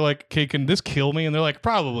 Yeah, they're like, okay, can this kill me? And they're like,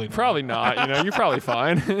 probably not. Probably not. You know, you're probably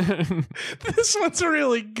fine. This one's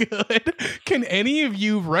really good. Can any of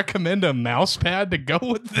you recommend a mouse pad to go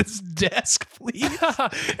with this desk, please?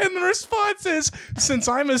 And the response is, since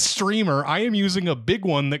I'm a streamer, I am using a big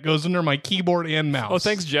one that goes under my keyboard and mouse. Oh,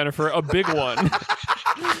 thanks, Jennifer. A big one.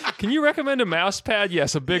 Can you recommend a mouse pad?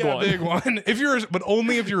 Yes, a big one. Big one. But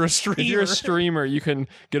only if you're a streamer. If you're a streamer, you can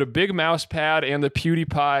get a big mouse pad and the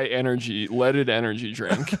PewDiePie leaded energy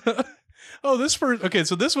drink. Oh,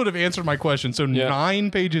 so this would have answered my question. So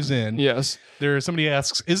 9 pages in. Yes. Somebody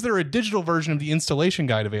asks, is there a digital version of the installation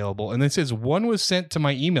guide available? And it says one was sent to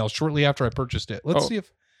my email shortly after I purchased it. Let's see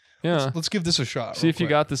if let's give this a shot. See if you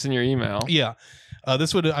got this in your email. Yeah.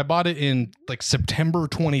 I bought it in like September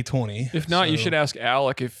 2020. If not, you should ask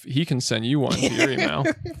Alec if he can send you one to your email.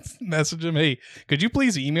 Message him, hey, could you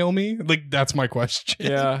please email me? Like, that's my question.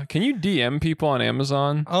 Yeah. Can you DM people on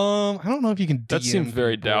Amazon? I don't know if you can DM That seems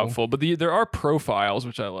very people. doubtful, but there are profiles,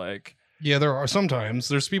 which I like. Yeah, there are sometimes.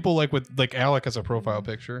 There's people like Alec has a profile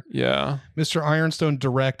picture. Yeah. Mr. Ironstone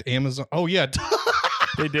Direct Amazon. Oh, yeah.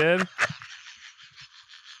 They did?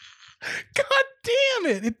 God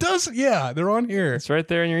damn it. It does. Yeah, they're on here. It's right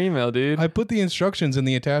there in your email, dude. I put the instructions in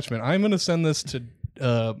the attachment. I'm going to send this to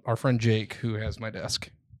our friend Jake, who has my desk.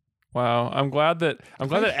 Wow. I'm glad that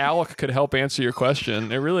Alec could help answer your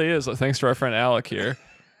question. It really is. Thanks to our friend Alec here.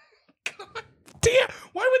 God damn.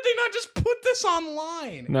 Why would they not just put this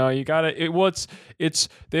online? No, you got to it's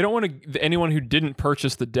they don't want anyone who didn't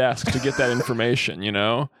purchase the desk to get that information, you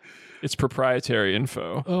know? It's proprietary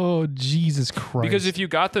info. Oh, Jesus Christ. Because if you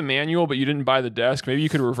got the manual but you didn't buy the desk, maybe you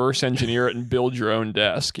could reverse engineer it and build your own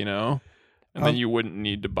desk, you know? And then you wouldn't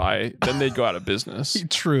need to buy. Then they'd go out of business.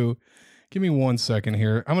 True. Give me 1 second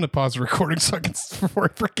here. I'm going to pause the recording seconds before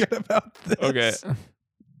I forget about this. Okay.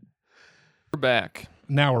 We're back.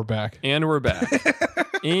 Now we're back. And we're back.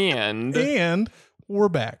 And we're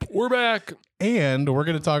back. We're back. And we're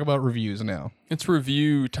going to talk about reviews now. It's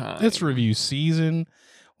review time. It's review season.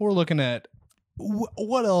 We're looking at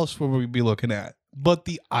what else would we be looking at but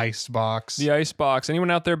the Icebox. The Icebox. Anyone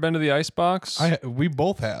out there been to the Icebox? We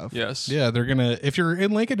both have. Yes. Yeah, they're gonna. If you're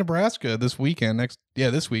in Lincoln, Nebraska this weekend,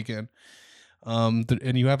 this weekend,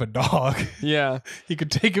 and you have a dog, yeah, you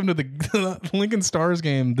could take him to the Lincoln Stars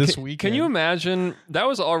game this weekend. Can you imagine? That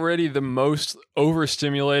was already the most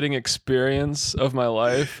overstimulating experience of my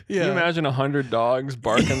life. Yeah. Can you imagine 100 dogs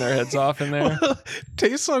barking their heads off in there? Well,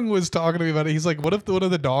 Taesung was talking to me about it. He's like, what if one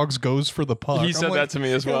of the dogs goes for the puck? He said that to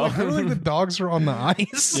me as well. I don't think the dogs are on the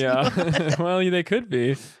ice. Yeah. Well, they could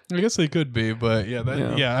be. I guess they could be, but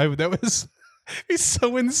that was it's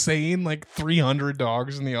so insane. Like 300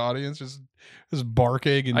 dogs in the audience just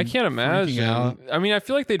barking and I can't imagine. Out. I mean, I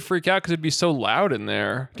feel like they'd freak out because it'd be so loud in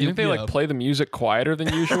there. Do you think they like play the music quieter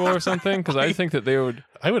than usual or something? Because I think that they would.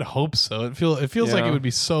 I would hope so. It feels like it would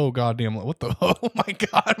be so goddamn. What the? Oh my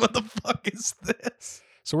god! What the fuck is this?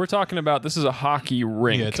 So we're talking about this is a hockey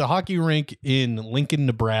rink. Yeah, it's a hockey rink in Lincoln,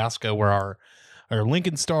 Nebraska, where our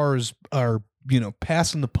Lincoln Stars are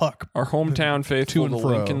passing the puck. Our hometown faithful, the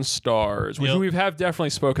Lincoln Stars, which we have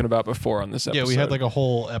definitely spoken about before on this episode. Yeah, we had like a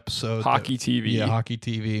whole episode. Hockey TV. Yeah, hockey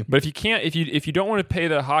TV. But if you don't want to pay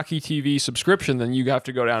the hockey TV subscription, then you have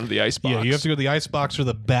to go down to the Icebox. Yeah, you have to go to the Icebox or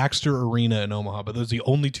the Baxter Arena in Omaha, but those are the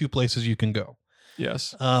only two places you can go.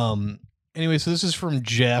 Yes. Anyway, so this is from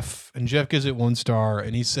Jeff, and Jeff gives it 1 star,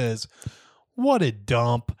 and he says, "What a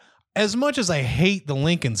dump. As much as I hate the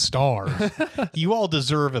Lincoln Stars, you all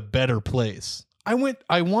deserve a better place. I want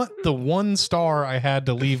the 1 star I had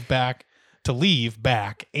to leave back,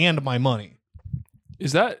 and my money."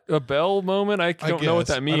 Is that a bell moment? I don't know what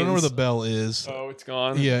that means. I don't know where the bell is. Oh, it's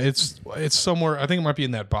gone. Yeah, it's somewhere. I think it might be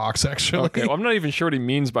in that box, actually. Okay, well, I'm not even sure what he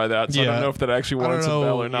means by that, so I don't know if that actually warrants a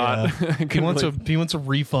bell or not. Yeah. He wants a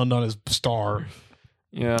refund on his star.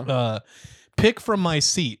 Yeah. Pick from my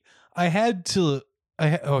seat. I fucked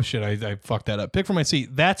that up. Pick from my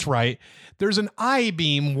seat. That's right. There's an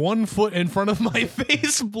I-beam 1 foot in front of my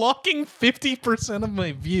face, blocking 50% of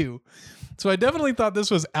my view. So I definitely thought this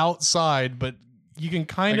was outside, but you can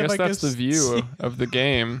I guess that's the view of the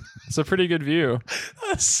game. It's a pretty good view.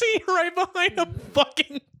 See right behind a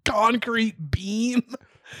fucking concrete beam.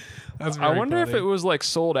 That's very I wonder if it was like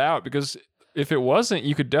sold out, because if it wasn't,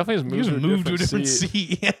 you could definitely just move to a different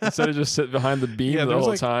seat. Yeah. Instead of just sit behind the beam the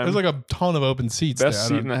whole time. There's like a ton of open seats. Best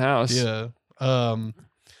seat in the house. Yeah.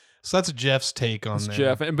 So that's Jeff's take on that.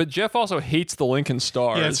 Jeff, but Jeff also hates the Lincoln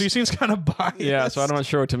Stars. Yeah, so he seems kind of biased. Yeah, so I'm not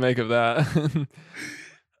sure what to make of that.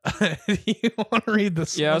 You want to read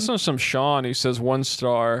this? Yeah, this one's from Sean, who says 1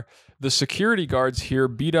 star. The security guards here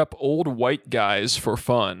beat up old white guys for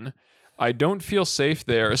fun. I don't feel safe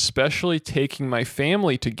there, especially taking my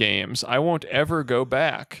family to games. I won't ever go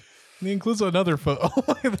back. He includes another photo.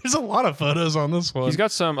 Oh, there's a lot of photos on this one. He's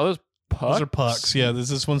got some others. Pucks? Those are pucks. Yeah,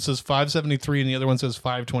 this one says 573 and the other one says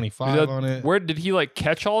 525 on it. Where did he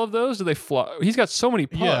catch all of those? Did they fly? He's got so many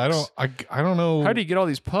pucks. Yeah, I don't know. How do you get all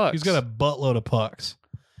these pucks? He's got a buttload of pucks.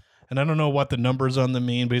 And I don't know what the numbers on them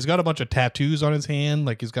mean, but he's got a bunch of tattoos on his hand.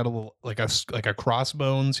 Like he's got a little like a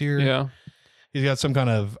crossbones here. Yeah. He's got some kind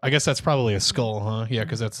of, I guess that's probably a skull, huh? Yeah,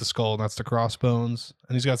 because that's the skull and that's the crossbones.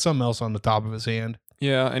 And he's got something else on the top of his hand.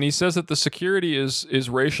 Yeah, and he says that the security is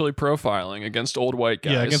racially profiling against old white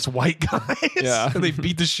guys. Yeah, against white guys. Yeah. They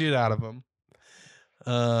beat the shit out of them.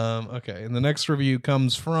 Okay, and the next review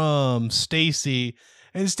comes from Stacy.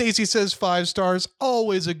 And Stacy says 5 stars,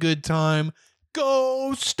 always a good time.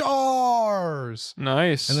 Go Stars!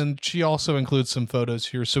 Nice. And then she also includes some photos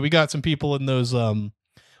here. So we got some people in those, what are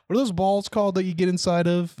those balls called that you get inside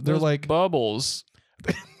of? They're like bubbles.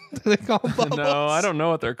 They call bubbles? No, I don't know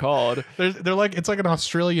what they're called. They're like, it's like an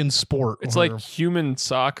Australian sport. It's like human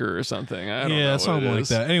soccer or something. I don't know. Yeah, something like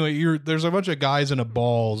that. Anyway, there's a bunch of guys in a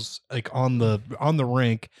balls like on the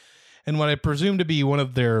rink, and what I presume to be one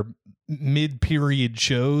of their mid-period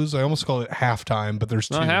shows. I almost call it halftime, but there's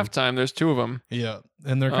 2. Not halftime. There's 2 of them. Yeah,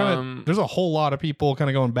 and they're kind of there's a whole lot of people kind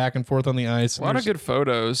of going back and forth on the ice. A lot of good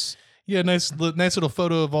photos. Yeah, nice little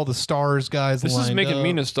photo of all the Stars guys. This is making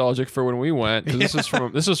me nostalgic for when we went. This was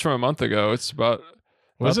from a month ago. It's about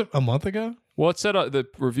was it a month ago? Well, it said the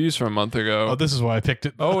reviews from a month ago. Oh, this is why I picked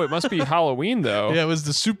it. Oh, it must be Halloween though. Yeah, it was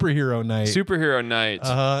the superhero night. Superhero night.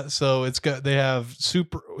 So they have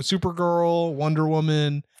Supergirl, Wonder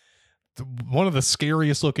Woman. One of the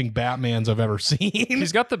scariest looking Batmans I've ever seen.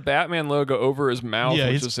 He's got the Batman logo over his mouth,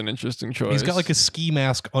 which is an interesting choice. He's got like a ski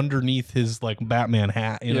mask underneath his like Batman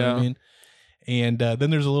hat. You know what I mean? And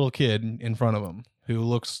then there's a little kid in front of him who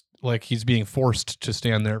looks like he's being forced to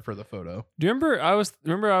stand there for the photo. Do you remember? I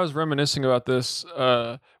was reminiscing about this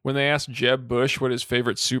when they asked Jeb Bush what his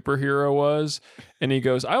favorite superhero was, and he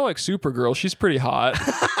goes, "I like Supergirl. She's pretty hot."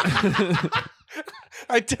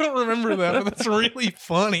 I don't remember that, but that's really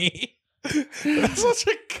funny. That's such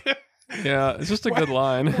a good... Yeah, it's just a good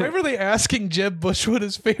line. Why were they asking Jeb Bush what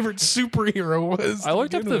his favorite superhero was? I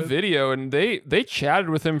looked up the video, and they chatted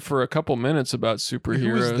with him for a couple minutes about superheroes.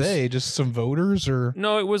 Who was they? Just some voters, or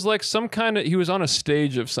no? It was like some kind of. He was on a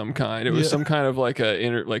stage of some kind. It was some kind of like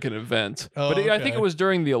an event. Oh, but I think it was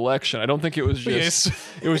during the election. I don't think it was just.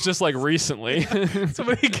 It was just like recently.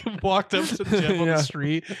 Somebody walked up to Jeb on the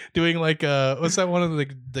street doing like what's that one of the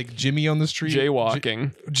like Jimmy on the street?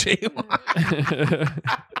 Jaywalking. Jaywalking.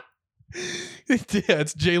 Yeah,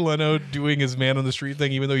 it's Jay Leno doing his man on the street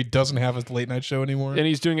thing, even though he doesn't have his late night show anymore. And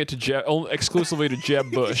he's doing it to exclusively to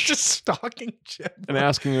Jeb Bush. He's just stalking Jeb and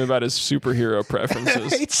asking him about his superhero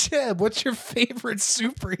preferences. Hey Jeb, what's your favorite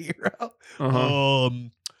superhero?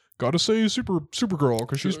 Gotta say Supergirl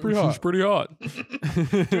because she's pretty hot. She's pretty hot.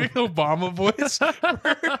 Doing Obama voice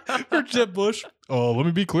for Jeb Bush. Let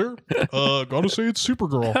me be clear. Gotta say it's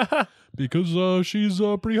Supergirl because she's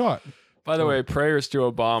pretty hot. By the way, prayers to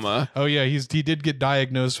Obama. Oh yeah, he did get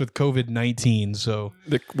diagnosed with COVID-19. So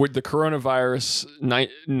with the coronavirus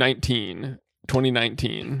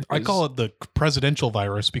 2019. I call it the presidential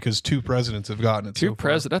virus because 2 presidents have gotten it. Two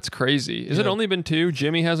presidents? That's crazy. Has it only been 2?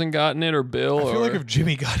 Jimmy hasn't gotten it, or Bill? I feel like if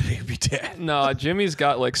Jimmy got it, he'd be dead. No, Jimmy's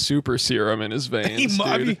got like super serum in his veins.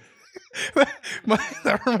 Dude.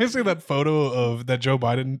 That reminds me of that photo that Joe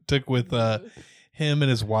Biden took with him and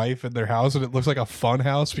his wife in their house, and it looks like a fun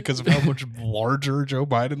house because of how much larger Joe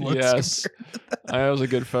Biden looks. Yes, that was a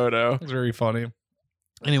good photo. It's very funny.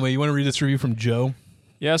 Anyway, you want to read this review from Joe?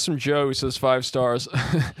 Yes, from Joe, who says 5 stars.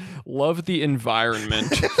 Love the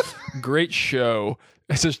environment. Great show.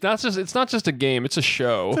 It's not just a game, it's a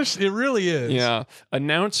show. It really is. Yeah.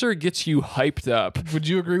 Announcer gets you hyped up. Would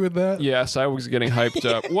you agree with that? Yes, I was getting hyped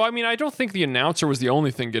up. Well, I mean, I don't think the announcer was the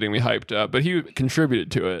only thing getting me hyped up, but he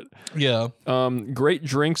contributed to it. Yeah. Great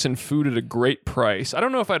drinks and food at a great price. I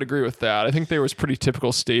don't know if I'd agree with that. I think there was pretty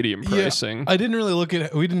typical stadium pricing. Yeah, I didn't really look at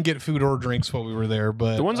it. We didn't get food or drinks while we were there,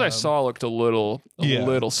 but the ones I saw looked a little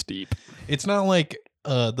steep. It's not like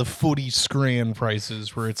the footy scran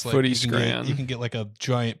prices where it's like you can get like a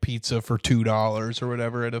giant pizza for $2 or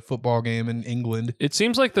whatever at a football game in England. It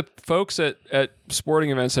seems like the folks at sporting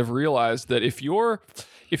events have realized that if you're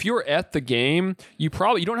at the game, you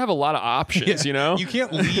don't have a lot of options, you know? You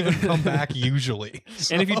can't leave and come back usually.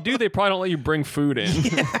 So. And if you do, they probably don't let you bring food in.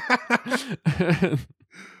 Yeah.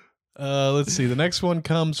 Let's see. The next one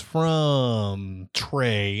comes from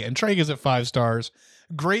Trey, and Trey gives it 5 stars.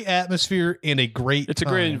 Great atmosphere and a great It's a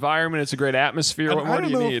great environment. It's a great atmosphere. What more do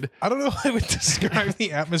you need? I don't know if I would describe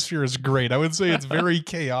the atmosphere as great. I would say it's very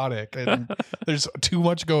chaotic and there's too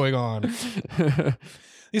much going on.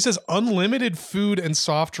 He says unlimited food and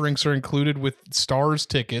soft drinks are included with Stars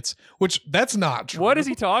tickets, which that's not true. What is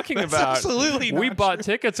he talking about? Absolutely not We bought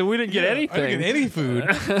tickets and we didn't get anything. I didn't get any food.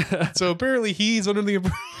 So apparently he's under the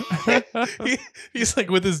he's like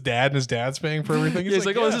with his dad and his dad's paying for everything. He's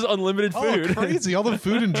like, oh, this is unlimited food. Oh, crazy. All the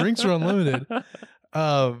food and drinks are unlimited.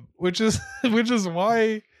 Which is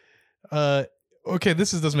why okay,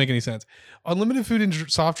 this doesn't make any sense. Unlimited food and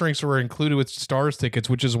soft drinks were included with Stars tickets,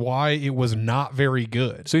 which is why it was not very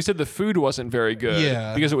good. So he said the food wasn't very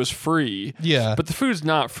good because it was free. Yeah. But the food's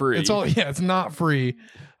not free. It's not free.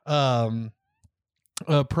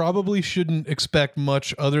 Probably shouldn't expect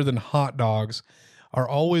much other than hot dogs are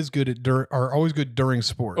always good during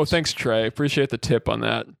sports. Oh, thanks, Trey. Appreciate the tip on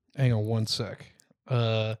that. Hang on one sec.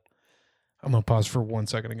 I'm going to pause for 1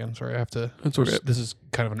 second again. Sorry, I have to. That's okay. This is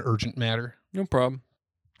kind of an urgent matter. No problem.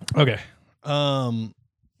 Okay.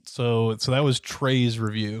 So that was Trey's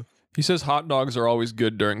review. He says hot dogs are always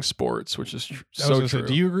good during sports, which is so true.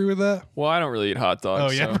 Do you agree with that? Well, I don't really eat hot dogs. Oh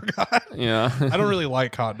yeah, I forgot. Yeah, I don't really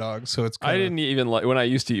like hot dogs, so it's. I didn't even like when I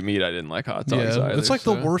used to eat meat. I didn't like hot dogs either. It's like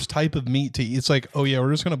the worst type of meat to eat. It's like, oh yeah,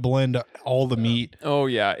 we're just gonna blend all the meat. Oh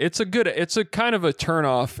yeah, it's a kind of a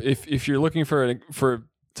turnoff if you're looking for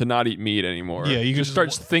to not eat meat anymore. Yeah, you can just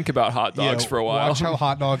start to think about hot dogs for a while. Watch how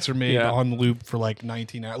hot dogs are made on loop for like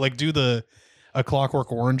 19 hours. Like do a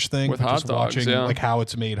Clockwork Orange thing with hot dogs, watching like how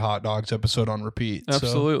it's made hot dogs episode on repeat.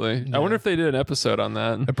 Absolutely. So, I wonder if they did an episode on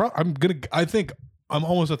that. I think I'm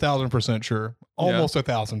almost 1,000% sure. Almost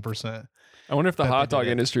 1,000%. I wonder if the hot dog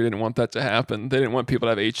industry didn't want that to happen. They didn't want people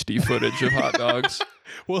to have HD footage of hot dogs.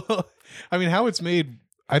 Well, I mean, how it's made,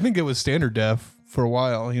 I think it was standard def for a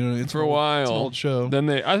while. You know, it's an old show. Then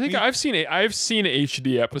I've seen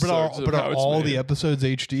HD episodes. But are all the episodes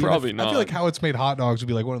HD? Probably not. I feel like How It's Made hot dogs would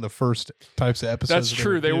be like one of the first types of episodes. That's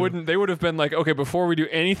true. They would have been like, okay, before we do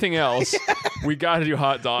anything else, we got to do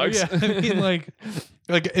hot dogs. Oh, yeah. I mean, like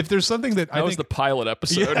if there's something that was the pilot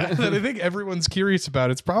episode that I think everyone's curious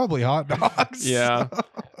about, it's probably hot dogs. Yeah,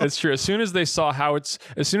 it's true. As soon as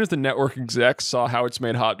the network execs saw How It's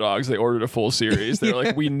Made hot dogs, they ordered a full series. They're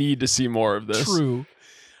like, we need to see more of this. True.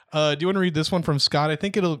 Do you want to read this one from Scott? I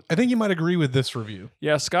think you might agree with this review.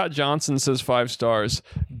 Yeah, Scott Johnson says 5 stars.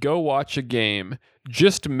 Go watch a game.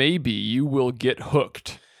 Just maybe you will get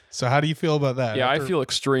hooked. So how do you feel about that? Yeah, I feel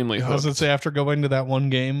extremely hooked. I was going to say, after going to that one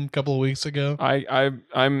game a couple of weeks ago?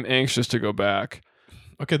 I'm anxious to go back.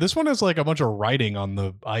 Okay, this one has like a bunch of writing on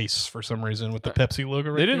the ice for some reason with the Pepsi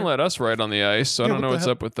logo right They didn't there. let us write on the ice, so I don't know what's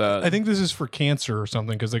up with that. I think this is for cancer or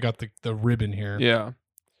something because they got the ribbon here. Yeah.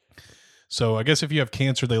 So I guess if you have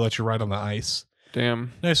cancer, they let you write on the ice.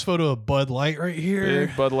 Damn. Nice photo of Bud Light right here.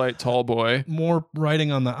 Big Bud Light tall boy. More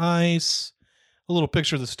writing on the ice. A little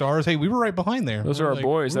picture of the stars. Hey, we were right behind there. Those are our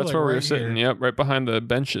boys. That's where we were sitting. Yep, right behind the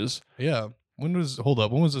benches. Yeah. When was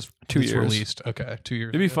this 2 years released? Okay, 2 years.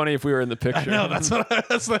 It'd be funny if we were in the picture. No, that's what I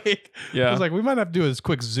was like. Yeah. I was like, we might have to do a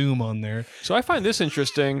quick zoom on there. So I find this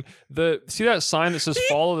interesting. See that sign that says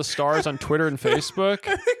 "Follow the Stars" on Twitter and Facebook.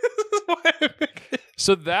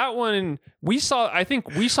 So that one I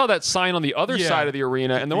think we saw that sign on the other side of the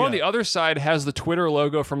arena, and the one on the other side has the Twitter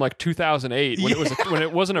logo from like 2008 when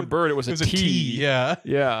it wasn't a bird, it was a T. Yeah.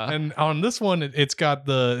 Yeah. And on this one, it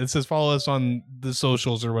says follow us on the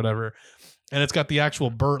socials or whatever. And it's got the actual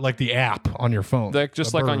bird, like the app on your phone.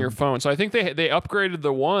 Just like on your phone. So I think they upgraded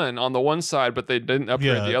the one on the one side, but they didn't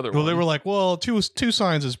upgrade the other one. Well, they were like, well, two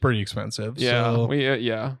signs is pretty expensive. Yeah.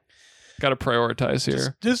 So. Got to prioritize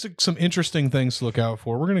here. Just some interesting things to look out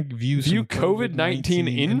for. We're going to view some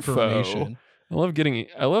COVID-19 info.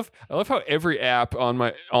 I love how every app on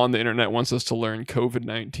the internet wants us to learn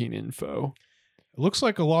COVID-19 info. It looks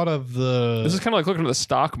like a lot of the... This is kind of like looking at the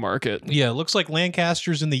stock market. Yeah, it looks like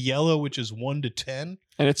Lancaster's in the yellow, which is 1 to 10.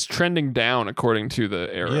 And it's trending down according to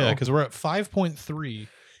the arrow. Yeah, because we're at 5.3.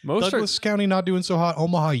 Douglas County not doing so hot.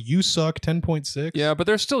 Omaha, you suck, 10.6. Yeah, but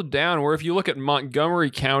they're still down, where if you look at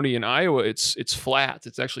Montgomery County in Iowa, it's flat.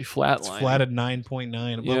 It's actually flat. It's flat at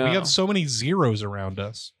 9.9. But yeah. we have so many zeros around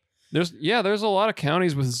us. There's a lot of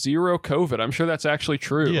counties with 0 COVID. I'm sure that's actually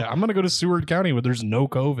true. Yeah, I'm gonna go to Seward County where there's no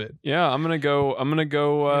COVID. Yeah, I'm gonna go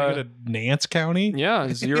to Nance County. Yeah,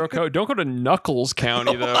 0 COVID. Don't go to Knuckles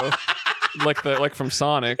County though, like from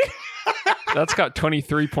Sonic. That's got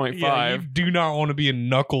 23.5. Yeah, you do not want to be in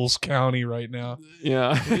Knuckles County right now.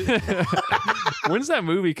 Yeah. When's that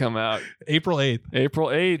movie come out? April 8th. April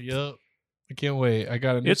 8th. Yep. I can't wait.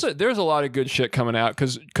 There's a lot of good shit coming out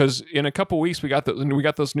because in a couple weeks we got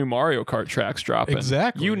those new Mario Kart tracks dropping.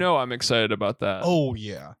 Exactly. I'm excited about that. Oh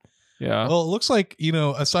yeah. Yeah. Well, it looks like,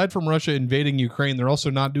 aside from Russia invading Ukraine, they're also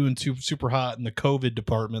not doing super hot in the COVID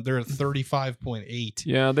department. They're at 35.8.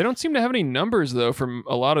 Yeah, they don't seem to have any numbers though from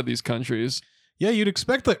a lot of these countries. Yeah, you'd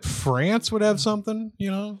expect that France would have something,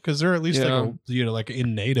 because they're at least like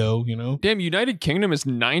in NATO, Damn, United Kingdom is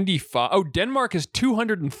 95. Oh, Denmark is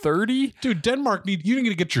 230. Dude, Denmark you need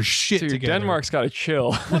to get your shit together. Denmark's got to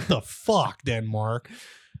chill. What the fuck, Denmark?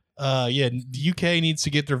 The UK needs to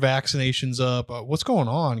get their vaccinations up. What's going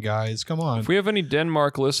on, guys? Come on. If we have any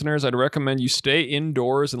Denmark listeners, I'd recommend you stay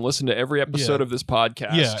indoors and listen to every episode of this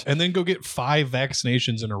podcast. Yeah, and then go get 5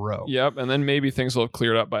 vaccinations in a row. Yep, and then maybe things will have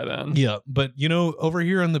cleared up by then. Yeah, but over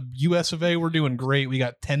here in the US of A, we're doing great. We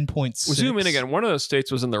got 10.6. We'll zoom in again. One of those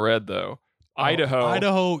states was in the red, though.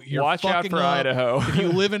 Idaho. Watch out for Idaho. If you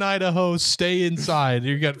live in Idaho, stay inside.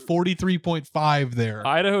 You got 43.5 there.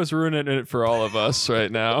 Idaho's ruining it for all of us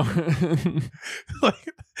right now.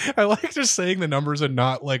 I like just saying the numbers and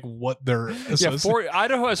not like what they're associated.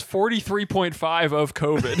 Idaho has 43.5 of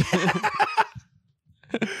COVID.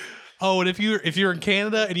 Oh, and if you're in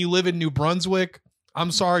Canada and you live in New Brunswick,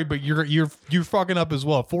 I'm sorry, but you're fucking up as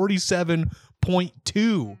well.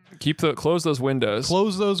 47.2. Close those windows.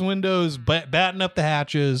 Close those windows. Batten up the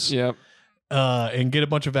hatches. Yep. And get a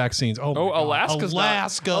bunch of vaccines. Alaska is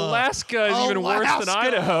even worse than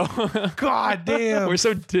Idaho. God damn. We're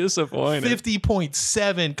so disappointed.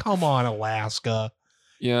 50.7. Come on, Alaska.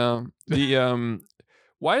 Yeah. The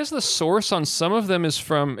why is the source on some of them it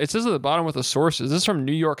says at the bottom what the source is. This is from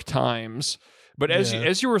New York Times. But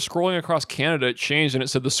as you were scrolling across Canada, it changed and it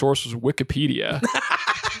said the source was Wikipedia.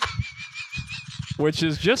 Which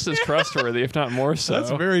is just as trustworthy, if not more so.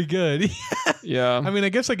 That's very good. Yeah. I mean, I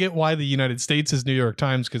guess I get why the United States is New York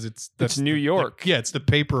Times because it's New York. It's the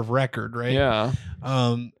paper of record, right? Yeah.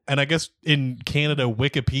 And I guess in Canada,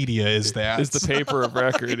 Wikipedia is that. Is the paper of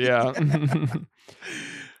record, yeah.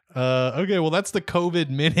 Okay, well, that's the COVID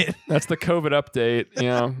minute. That's the COVID update.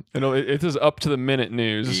 Yeah. It is up to the minute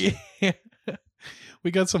news. Yeah. We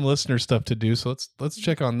got some listener stuff to do, so let's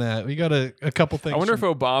check on that. We got a couple things. I wonder if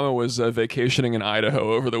Obama was vacationing in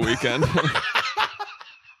Idaho over the weekend.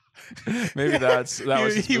 Maybe that was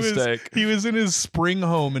his mistake. He was in his spring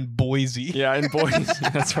home in Boise. Yeah, in Boise.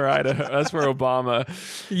 That's where Idaho. That's where Obama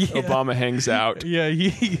hangs out. Yeah,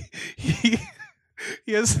 he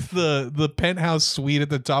has the penthouse suite at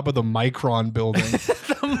the top of the Micron building.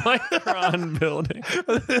 The Micron building.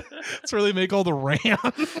 That's where they make all the RAM.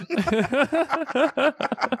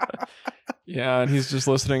 Yeah, and he's just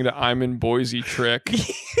listening to "I'm in Boise" Trick.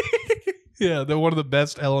 Yeah, they're one of the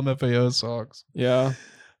best LMFAO songs. Yeah.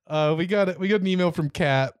 We got an email from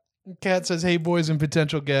Kat. Kat says, "Hey boys and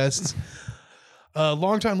potential guests.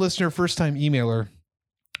 Longtime listener, first time emailer.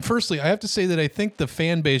 Firstly, I have to say that I think the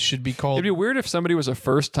fan base should be called..." It'd be weird if somebody was a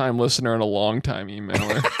first-time listener and a long-time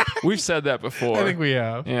emailer. We've said that before. I think we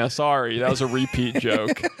have. Yeah, sorry. That was a repeat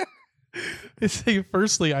joke.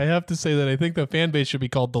 Firstly, I have to say that I think the fan base should be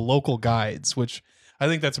called the local guides, which I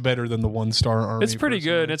think that's better than the one-star army. It's pretty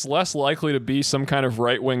good. It's less likely to be some kind of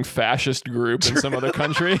right-wing fascist group in some other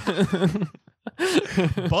country.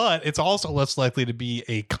 But it's also less likely to be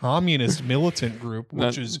a communist militant group,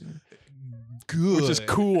 which is good. Which is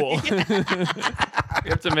cool. You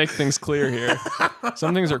have to make things clear here.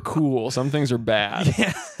 Some things are cool. Some things are bad.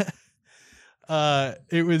 Yeah.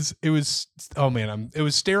 It was oh man, it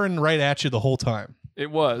was staring right at you the whole time. It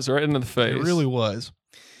was right into the face. It really was.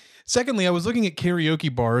 Secondly, I was looking at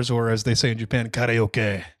karaoke bars, or as they say in Japan,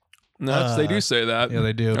 karaoke. No, they do say that. Yeah,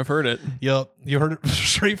 they do. I've heard it. Yep, you heard it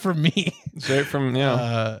straight from me. Straight from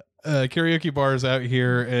karaoke bars out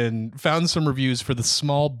here, and found some reviews for the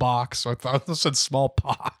small box. I thought this said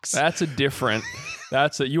smallpox. That's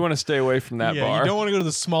you want to stay away from that bar. You don't want to go to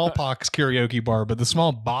the smallpox karaoke bar, but the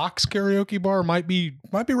small box karaoke bar might be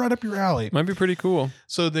right up your alley. Might be pretty cool.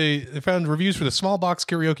 So they found reviews for the small box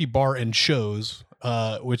karaoke bar and shows,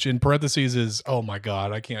 which in parentheses is, oh my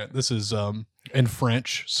god, I can't. This is in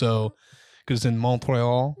French, so because in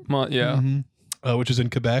Montreal, which is in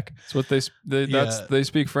Quebec. That's what they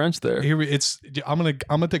speak French there. I'm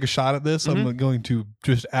gonna take a shot at this. I'm going to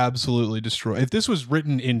just absolutely destroy. If this was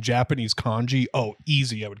written in Japanese kanji,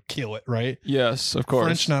 easy, I would kill it. Right? Yes, of course.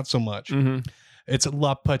 French, not so much. It's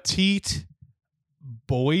La Petite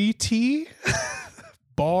Boité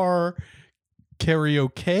Bar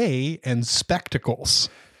Karaoke and Spectacles.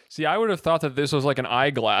 See, I would have thought that this was like an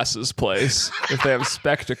eyeglasses place if they have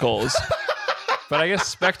spectacles. But I guess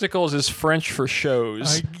spectacles is French for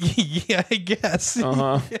shows. I guess.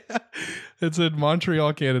 Uh-huh. Yeah. It's in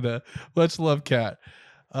Montreal, Canada. Let's love Cat.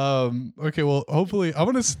 Okay, well, hopefully, I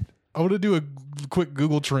want to do a quick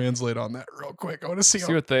Google Translate on that real quick. I want to see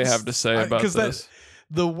what they have to say about this.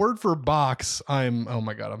 The word for box, oh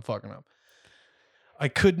my god, I'm fucking up. I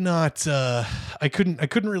couldn't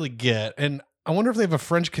really get, and I wonder if they have a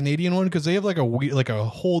French Canadian one, because they have like a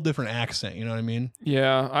whole different accent. You know what I mean?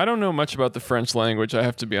 Yeah, I don't know much about the French language. I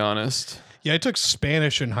have to be honest. Yeah, I took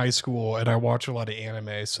Spanish in high school, and I watch a lot of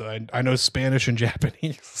anime, so I know Spanish and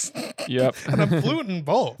Japanese. Yep, and I'm fluent in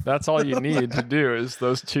both. That's all you need to do is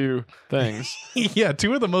those two things. Yeah,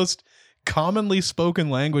 two of the most commonly spoken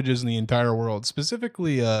languages in the entire world.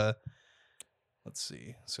 Specifically, let's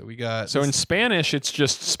see. So we got... So in Spanish, it's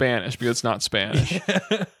just Spanish because it's not Spanish.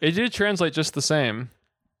 Yeah. It did translate just the same.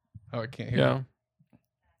 Oh, I can't hear it.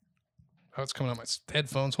 Oh, it's coming out my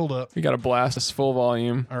headphones. Hold up. You got to blast this full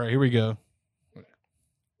volume. All right, here we go. La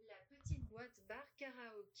petite boîte bar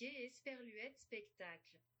karaoké Esperluette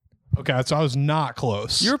spectacle. Okay, so I was not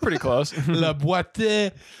close. You were pretty close. La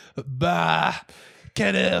boîte bar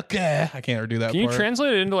karaoké. I can't do that. Can you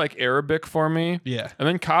translate it into like Arabic for me? Yeah. And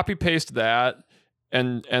then copy paste that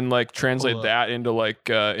and like translate that into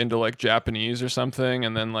like Japanese or something,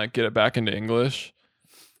 and then like get it back into English.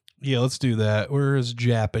 Yeah, let's do that. Where is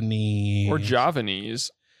Japanese? Or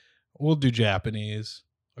Javanese. We'll do Japanese.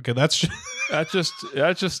 Okay, that's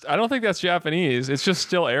just I don't think that's Japanese. It's just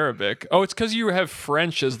still Arabic. Oh, it's because you have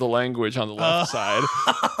French as the language on the left side.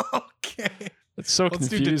 Okay. It's so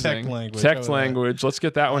confusing. Do text language. Text language. Let's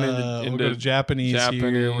get that one into we'll go to Japanese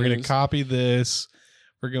here. We're going to copy this.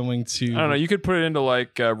 We're going to... I don't know. You could put it into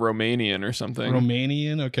like Romanian or something.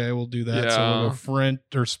 Romanian? Okay, we'll do that. Yeah. So we'll go French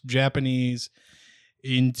or Japanese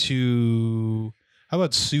into... How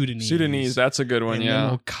about Sudanese? Sudanese, that's a good one, and then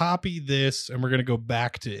we'll copy this, and we're going to go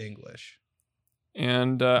back to English.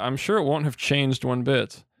 And I'm sure it won't have changed one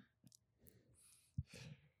bit.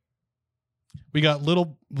 We got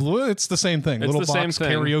it's the same thing. It's Little the Box same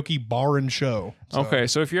thing. Karaoke Bar and Show. So. Okay,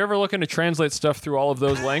 so if you're ever looking to translate stuff through all of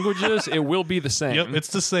those languages, it will be the same. Yep, it's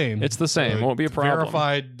the same. It's the same. It won't be a problem.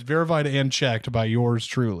 Verified and checked by yours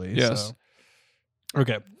truly. Yes. So.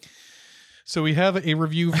 Okay. So we have a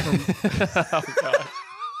review from... Oh, God.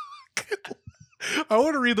 I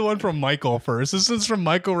want to read the one from Michael first. This is from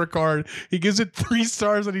Michael Ricard. He gives it 3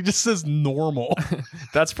 stars and he just says normal.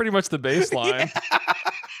 That's pretty much the baseline.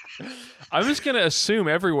 Yeah. I'm just going to assume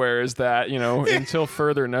everywhere is that, until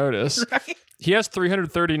further notice. Right? He has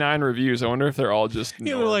 339 reviews. I wonder if they're all just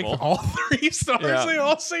normal. Like all 3 stars, yeah. They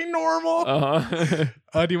all say normal.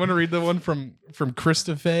 Uh-huh. Do you want to read the one from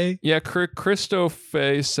Christophe? Yeah, Christophe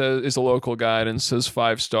is a local guide and says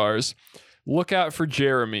 5 stars. Look out for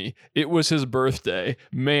Jeremy. It was his birthday.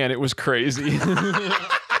 Man, it was crazy.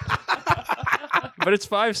 But it's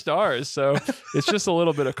 5 stars, so it's just a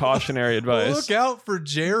little bit of cautionary advice. Look out for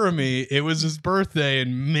Jeremy. It was his birthday,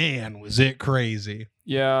 and man, was it crazy.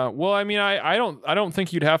 Yeah. Well, I mean, I don't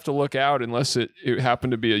think you'd have to look out unless it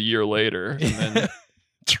happened to be a year later. And then,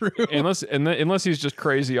 True. Unless he's just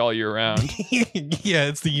crazy all year round. Yeah,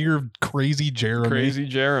 it's the year of crazy Jeremy. Crazy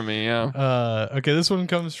Jeremy, yeah. Okay, this one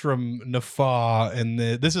comes from Nafa, and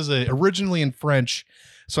this is originally in French,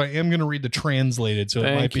 so I am going to read the translated, so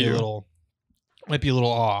it might be a little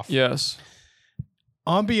off. Yes.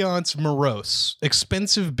 Ambiance morose,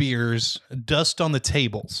 expensive beers, dust on the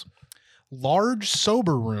tables, large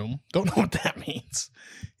sober room. Don't know what that means.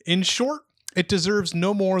 In short, it deserves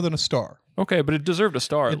no more than a star. Okay, but it deserved a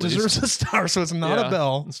star. It deserves a star, so it's not a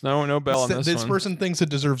bell. It's no bell on this one. This person thinks it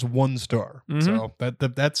deserves 1 star. Mm-hmm. So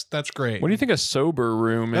that's great. What do you think a sober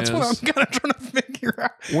room is? That's what I'm kind of trying to figure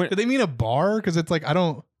out. Do they mean a bar? Because it's like I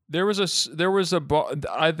don't. There was a bar.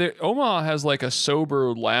 Omaha has like a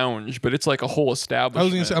sober lounge, but it's like a whole establishment. I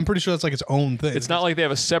was gonna say, I'm pretty sure it's like its own thing. It's not like they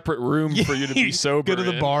have a separate room for you to be sober. Go to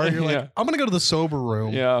the bar. You're like, I'm gonna go to the sober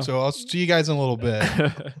room. Yeah. So I'll see you guys in a little bit.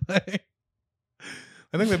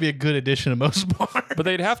 I think that'd be a good addition to most bars. But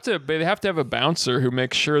they'd have to have a bouncer who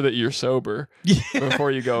makes sure that you're sober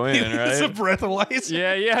before you go in, right? It's a breathalyzer.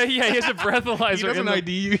 Yeah. He has a breathalyzer. He doesn't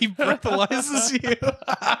ID you. He breathalyzes you.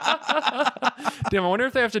 Damn, I wonder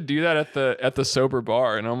if they have to do that at the sober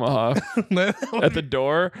bar in Omaha. At the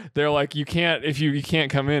door, they're like, you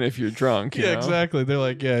can't come in if you're drunk. You know? Exactly. They're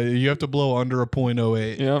like, you have to blow under a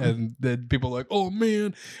 0.08. Yeah. And then people are like, oh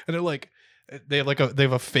man, and they're like. They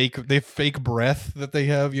have fake breath that they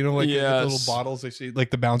have, the little bottles they see,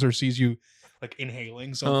 like the bouncer sees you like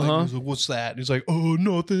inhaling something. He's like, what's that? And he's like, oh,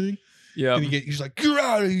 nothing. Yeah. And he's like, get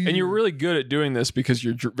out of here. And you're really good at doing this because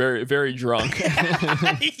you're very, very drunk.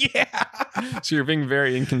 Yeah. So you're being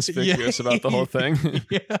very inconspicuous about the whole thing.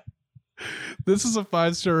 Yeah. This is a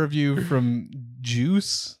 5-star review from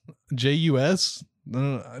Juice, Jus.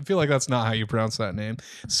 I feel like that's not how you pronounce that name.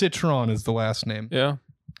 Citron is the last name. Yeah.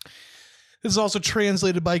 This is also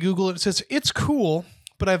translated by Google. It says, it's cool,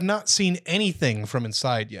 but I've not seen anything from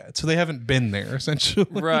inside yet. So they haven't been there, essentially.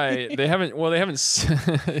 Right. They haven't they haven't seen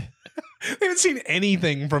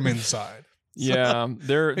anything from inside. Yeah. So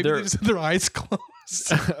they're they just have their eyes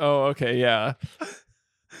closed. Oh, okay. Yeah.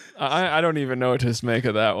 I don't even know what to make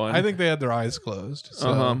of that one. I think they had their eyes closed.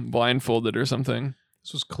 So. Blindfolded or something.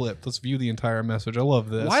 This was clipped. Let's view the entire message. I love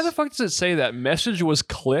this. Why the fuck does it say that message was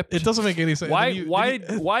clipped? It doesn't make any sense. Why?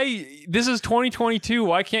 This is 2022.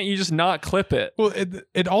 Why can't you just not clip it? Well,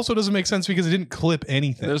 it also doesn't make sense because it didn't clip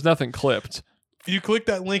anything. There's nothing clipped. You click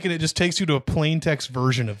that link and it just takes you to a plain text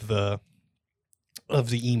version of the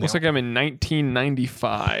email. Looks like I'm in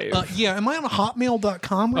 1995. Yeah, am I on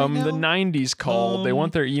hotmail.com right now? The 90s called. They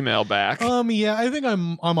want their email back. Yeah, I think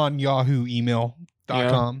I'm on Yahoo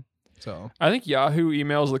email.com. Yeah. So I think Yahoo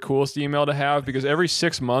email is the coolest email to have because every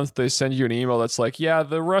 6 months they send you an email that's like, yeah,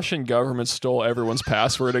 the Russian government stole everyone's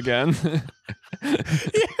password again.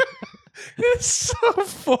 It's so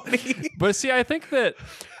funny. But see, I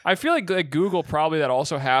feel like Google probably that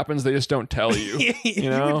also happens. They just don't tell you. You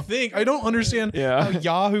know? You would think. I don't understand how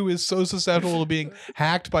Yahoo is so susceptible to being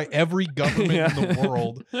hacked by every government in the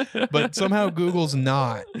world, but somehow Google's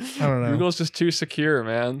not. I don't know. Google's just too secure,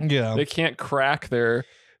 man. Yeah, they can't crack their.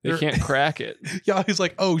 They can't crack it. Yahoo's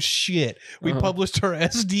like, oh shit, we published our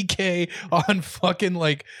SDK on fucking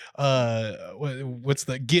like what's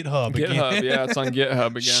the GitHub again? Yeah, it's on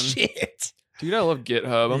GitHub again. Shit. Dude, I love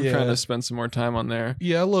GitHub. I'm trying to spend some more time on there.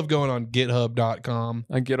 Yeah, I love going on github.com.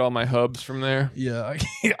 I get all my hubs from there. Yeah,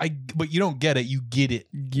 but you don't get it, you get it.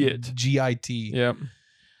 Git. G-I-T. Yep.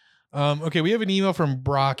 Okay, we have an email from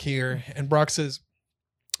Brock here, and Brock says,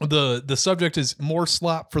 the subject is more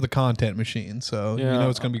slop for the content machine, so you know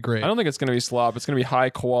it's gonna be great. I don't think it's gonna be slop. It's gonna be high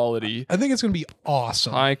quality. I think it's gonna be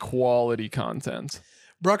awesome. High quality content.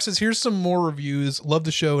 Brock says, here's some more reviews. Love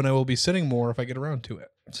the show, and I will be sending more if I get around to it.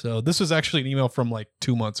 So this is actually an email from like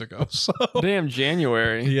 2 months ago. So damn,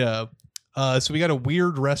 January. Yeah. So we got a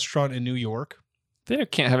weird restaurant in New York. They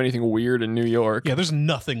can't have anything weird in New York. Yeah, there's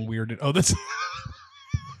nothing weird. This.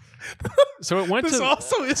 So it went this to.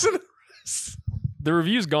 Also isn't. The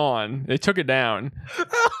review's gone. They took it down.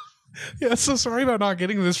 Yeah, so sorry about not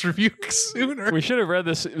getting this review sooner. We should have read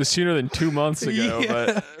this sooner than 2 months ago.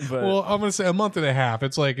 Yeah. But well, I'm gonna say a month and a half.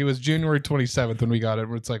 It's like it was January 27th when we got it.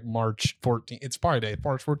 It's like March 14th. It's Pi Day,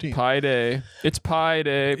 March 14th. Pi Day. It's Pi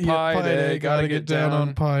Day. Pi Day. Gotta get down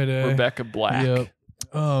on Pi Day. Rebecca Black. Yep.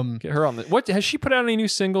 Get her on the. What has she put out any new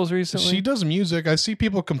singles recently? She does music. I see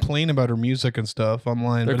people complain about her music and stuff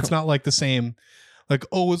online, but it's not like the same. Like,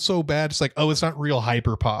 oh, it's so bad. It's like, oh, it's not real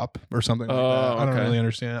hyper pop or something like that. I don't really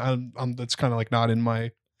understand. That's kind of like not in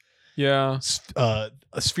my a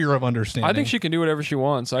sphere of understanding. I think she can do whatever she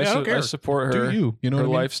wants. I support her. You know her what I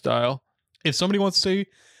mean? lifestyle. If somebody wants to say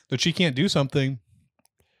that she can't do something,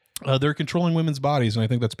 they're controlling women's bodies, and I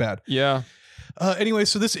think that's bad. Yeah. Anyway,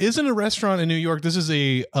 so this isn't a restaurant in New York. This is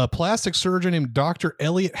a plastic surgeon named Dr.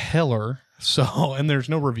 Elliot Heller. So, and there's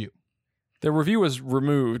no review. The review was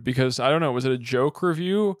removed because I don't know. Was it a joke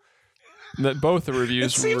review? That both the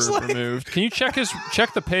reviews were removed. Can you check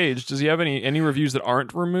the page? Does he have any reviews that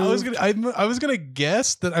aren't removed? I was gonna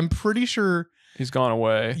guess that. I'm pretty sure he's gone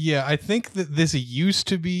away. Yeah, I think that this used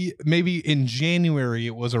to be, maybe in January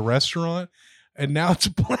it was a restaurant, and now it's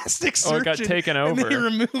a plastic surgeon. Oh, it got taken over. And they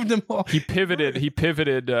removed them all. He pivoted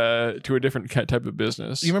to a different type of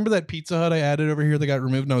business. You remember that Pizza Hut I added over here that got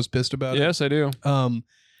removed and I was pissed about it? Yes, I do.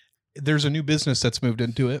 There's a new business that's moved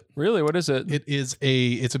into it. Really? What is it? It's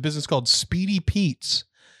a business called Speedy Pete's,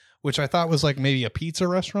 which I thought was like maybe a pizza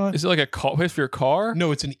restaurant. Is it like a place for your car?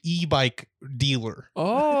 No, it's an e-bike dealer.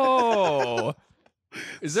 Oh.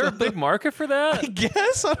 Is there a big market for that? I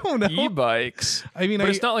guess. I don't know. E-bikes. I mean, but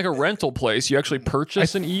it's not like a rental place. You actually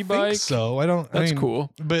purchase an e-bike? Think so. That's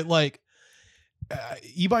cool. But like,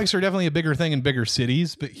 e-bikes are definitely a bigger thing in bigger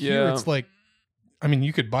cities. But here it's like, I mean,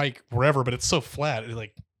 you could bike wherever, but it's so flat.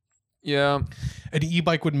 Like, yeah, an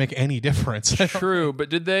e-bike wouldn't make any difference. True, but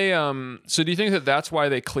did they? So do you think that that's why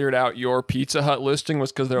they cleared out your Pizza Hut listing?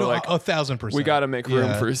 Was because they're like 1,000%. We got to make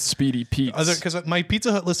room for Speedy Pete's. Because my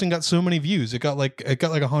Pizza Hut listing got so many views, it got like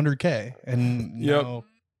 100K, and you know,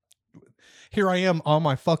 here I am on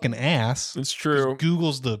my fucking ass. It's true.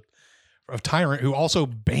 Google's the tyrant who also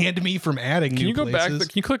banned me from adding. Can you go places. back?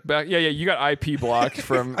 Can you click back? Yeah, you got IP blocked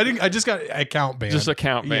from. I just got account banned. Just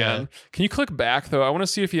account ban. Can you click back though? I want to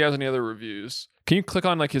see if he has any other reviews. Can you click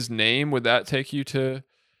on like his name? Would that take you to?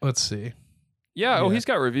 Let's see. Yeah. Oh, he's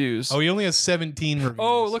got reviews. Oh, he only has 17 reviews.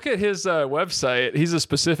 Oh, look at his website. He's a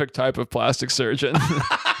specific type of plastic surgeon.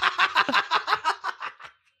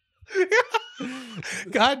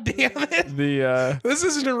 God damn it. This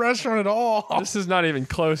isn't a restaurant at all. This is not even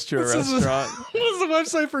close to a restaurant. This is a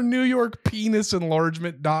website for New York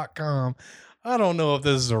penisenlargement.com. I don't know if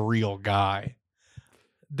this is a real guy.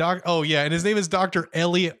 Oh, yeah. And his name is Dr.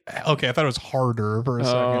 Elliot. Okay. I thought it was harder for a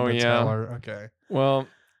second. Oh, yeah. Okay. Well,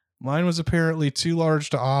 mine was apparently too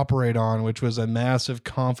large to operate on, which was a massive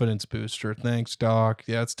confidence booster. Thanks, Doc.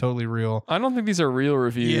 Yeah, it's totally real. I don't think these are real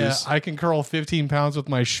reviews. Yeah, I can curl 15 pounds with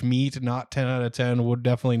my Schmeat. Not 10 out of 10. Would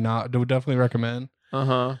definitely recommend.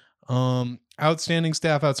 Outstanding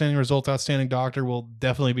staff, outstanding results, outstanding doctor. Will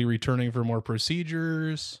definitely be returning for more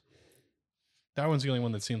procedures. That one's the only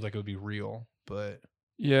one that seems like it would be real, but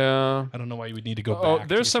yeah, I don't know why you would need to go back. Oh,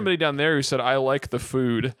 there's somebody down there who said, "I like the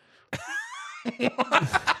food."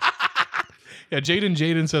 Yeah,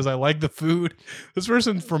 Jaden says, I like the food. This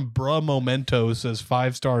person from Bruh Memento says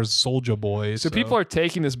 5 stars Soulja Boy. So people are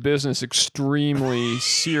taking this business extremely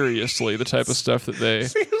seriously, the type of stuff that they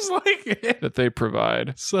seems like it. That they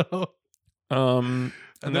provide. So and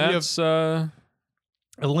that's a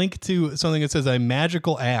link to something that says a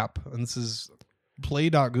magical app. And this is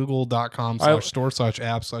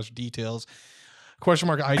play.google.com/store/app/details.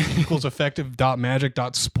 !ID equals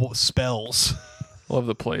effective.magic.spells. Love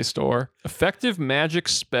the Play Store. Effective magic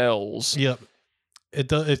spells. Yep.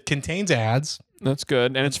 It contains ads. That's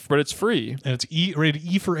good. And it's free. And it's rated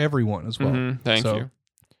E for everyone as well. Thank you.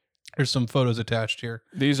 There's some photos attached here.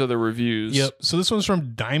 These are the reviews. Yep. So this one's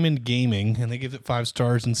from Diamond Gaming, and they give it 5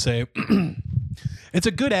 stars and say, it's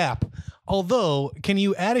a good app. Although, can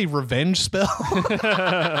you add a revenge spell?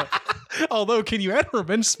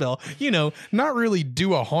 You know, not really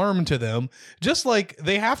do a harm to them. Just like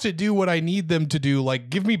they have to do what I need them to do, like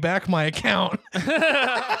give me back my account.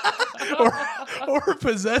 or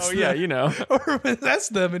possess them. Yeah, you know. Or possess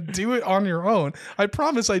them and do it on your own. I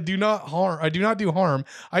promise I do not do harm.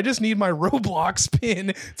 I just need my Roblox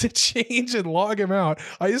pin to change and log him out.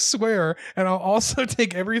 I swear. And I'll also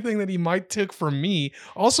take everything that he might took from me.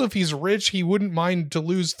 Also, if he's rich, he wouldn't mind to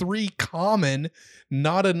lose 3 common,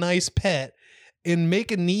 not a nice pet, and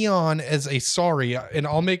make a neon as a sorry, and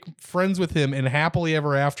I'll make friends with him and happily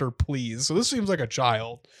ever after, please. So this seems like a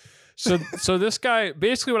child. So this guy,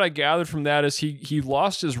 basically what I gathered from that is he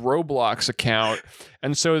lost his Roblox account.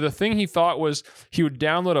 And so the thing he thought was he would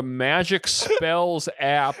download a magic spells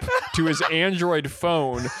app to his Android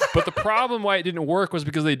phone. But the problem why it didn't work was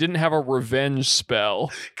because they didn't have a revenge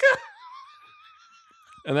spell.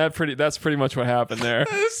 And that's pretty much what happened there.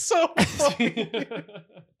 That is so funny.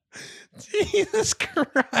 Jesus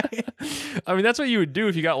Christ. I mean, that's what you would do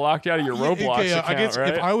if you got locked out of your Roblox account, I guess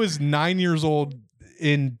right? if I was 9 years old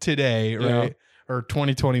in today, right? Or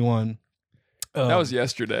 2021. That was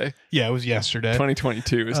yesterday. Yeah, it was yesterday.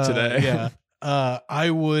 2022 is today. I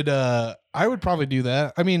would probably do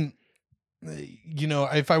that. I mean, you know,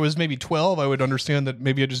 if I was maybe 12, I would understand that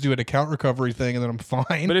maybe I just do an account recovery thing and then I'm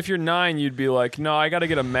fine. But if you're 9, you'd be like, no, I got to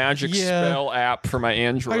get a magic spell app for my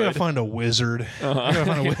Android. I got to find a wizard. I got to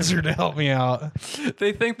find a wizard to help me out.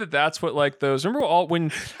 They think that that's what like those. Remember I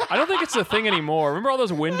don't think it's a thing anymore. Remember all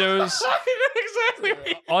those Windows?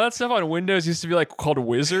 Exactly. All that stuff on Windows used to be like called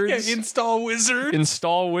wizards. Yeah, install wizard.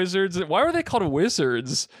 Install wizards. Why were they called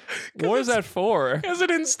wizards? What is that for? Because it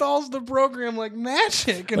installs the program like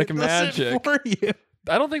magic. And like it magic. Does it for you.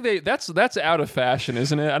 I don't think that's out of fashion,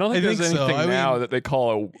 isn't it? I don't think there's anything now that they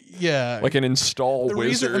call like an install wizard.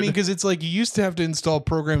 Reason, I mean, because it's like you used to have to install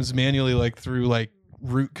programs manually, like through like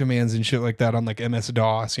root commands and shit like that on like MS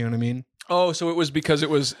DOS. You know what I mean? Oh, so it was because it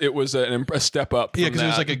was a step up. From because it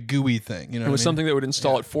was like a GUI thing. You know, it was something that would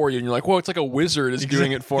install it for you, and you're like, "Whoa, it's like a wizard is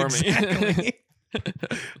doing it for me."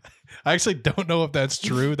 I actually don't know if that's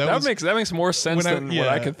true. That makes more sense than what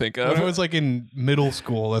I could think of. When I was like in middle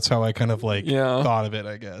school, that's how I kind of like thought of it,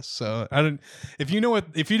 I guess. So I don't. If you know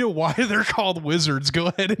why they're called wizards, go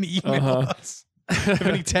ahead and email us. If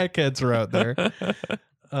any tech heads are out there.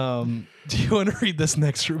 Do you want to read this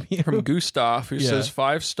next review? From Gustav, who says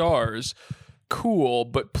 5 stars. Cool,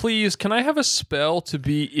 but please, can I have a spell to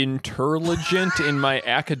be intelligent in my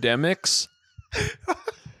academics?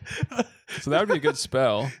 So that would be a good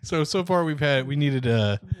spell. So far we needed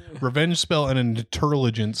a revenge spell and an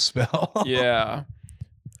intelligence spell. Yeah.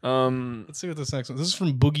 Let's see what this next one. This is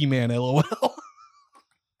from Boogeyman LOL.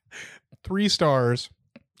 3 stars.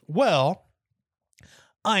 Well,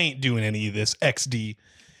 I ain't doing any of this XD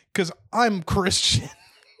because I'm Christian.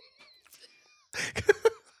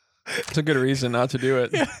 It's a good reason not to do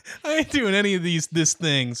it. Yeah, I ain't doing any of these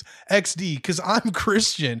things XD because I'm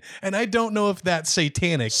Christian and I don't know if that's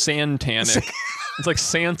satanic. Santanic. It's like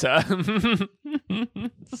Santa.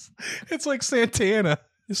 It's like Santana.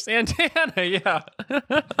 Santana, yeah.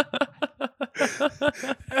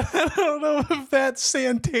 I don't know if that's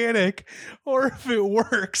satanic or if it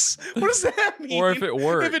works. What does that mean? Or if it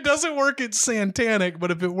works. If it doesn't work, it's satanic,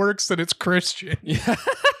 but if it works, then it's Christian. Yeah.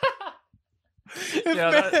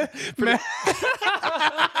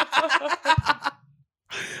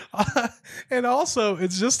 And also,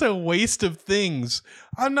 it's just a waste of things.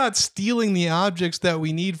 I'm not stealing the objects that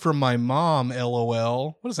we need from my mom,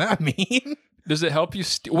 LOL. What does that mean? Does it help you?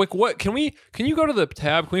 Like, what can you go to the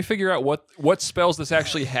tab? Can we figure out what spells this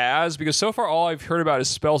actually has? Because so far, all I've heard about is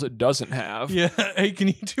spells it doesn't have. Yeah. Hey, can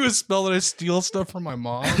you do a spell that I steal stuff from my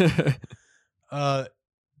mom?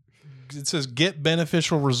 It says get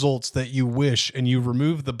beneficial results that you wish, and you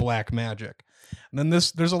remove the black magic. And then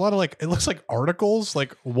there's a lot of like, it looks like articles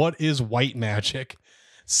like what is white magic?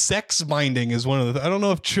 Sex binding is one of the. I don't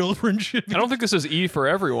know if children should. I don't think this is E for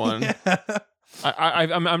everyone. Yeah.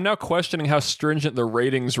 I'm now questioning how stringent the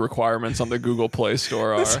ratings requirements on the Google Play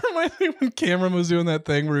Store are. This reminds me when Cameron was doing that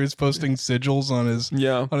thing where he was posting sigils on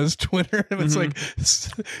his Twitter. And it's like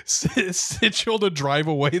sigil to drive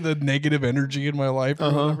away the negative energy in my life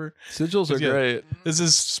or whatever. Sigils are great. This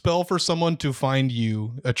is spell for someone to find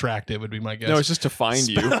you attractive would be my guess. No, it's just to find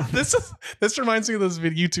you. This reminds me of those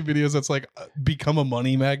YouTube videos that's like become a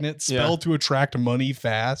money magnet. Spell to attract money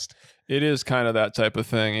fast. It is kind of that type of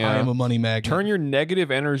thing, yeah. I am a money magnet. Turn your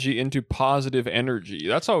negative energy into positive energy.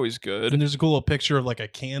 That's always good. And there's a cool little picture of like a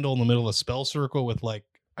candle in the middle of a spell circle with like,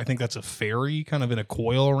 I think that's a fairy kind of in a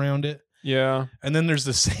coil around it. Yeah. And then there's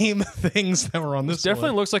the same things that were on this definitely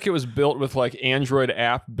one. Looks like it was built with like Android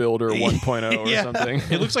App Builder 1.0 or something.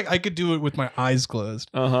 It looks like I could do it with my eyes closed.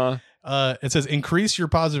 It says increase your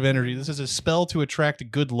positive energy. This is a spell to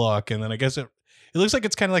attract good luck. And then I guess it looks like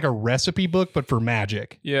it's kind of like a recipe book, but for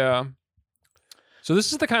magic. Yeah. So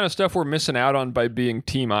this is the kind of stuff we're missing out on by being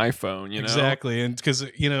Team iPhone, you know? Exactly. And because,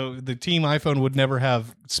 you know, the Team iPhone would never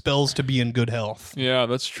have spells to be in good health. Yeah,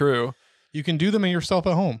 that's true. You can do them yourself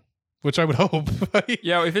at home, which I would hope.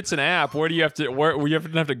 Yeah, if it's an app, where you have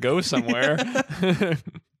to go somewhere.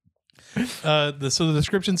 So the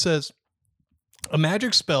description says, a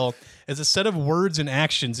magic spell is a set of words and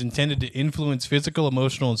actions intended to influence physical,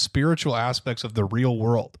 emotional, and spiritual aspects of the real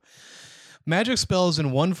world. Magic spells in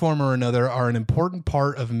one form or another are an important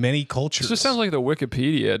part of many cultures. This just sounds like the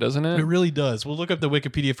Wikipedia, doesn't it? It really does. We'll look up the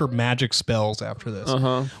Wikipedia for magic spells after this.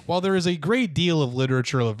 While there is a great deal of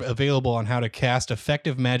literature available on how to cast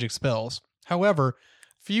effective magic spells, however,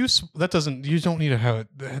 that doesn't, you don't need to have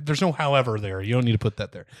it. There's no however there. You don't need to put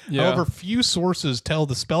that there. Yeah. However, few sources tell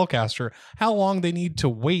the spellcaster how long they need to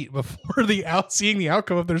wait before seeing the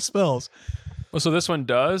outcome of their spells. Well, so this one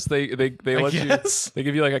does. They let you. They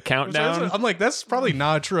give you like a countdown. I'm like, that's probably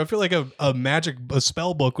not true. I feel like a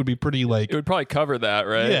spell book would be pretty like. It would probably cover that,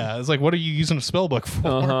 right? Yeah, it's like, what are you using a spell book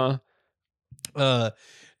for? And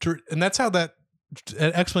that's how that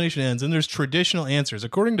explanation ends. And there's traditional answers.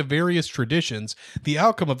 According to various traditions, the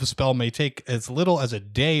outcome of the spell may take as little as a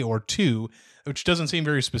day or two, which doesn't seem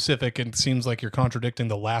very specific and seems like you're contradicting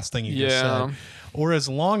the last thing you just said, or as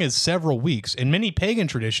long as several weeks. In many pagan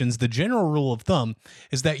traditions, the general rule of thumb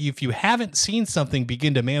is that if you haven't seen something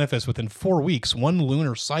begin to manifest within 4 weeks, one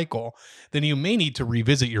lunar cycle, then you may need to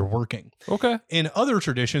revisit your working. Okay. In other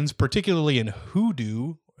traditions, particularly in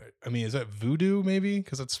hoodoo, I mean, is that voodoo maybe?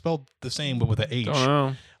 Because it's spelled the same but with an H. Don't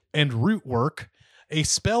know. And root work, a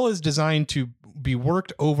spell is designed to be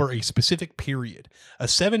worked over a specific period. A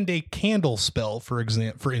 7-day candle spell, for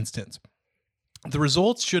instance. The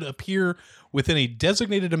results should appear within a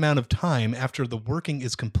designated amount of time after the working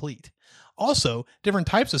is complete. Also, different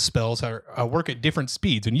types of spells work at different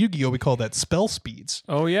speeds. In Yu-Gi-Oh, we call that spell speeds.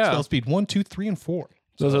 Oh, yeah. Spell speed 1, 2, 3, and 4.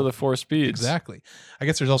 Those are the 4 speeds. Exactly. I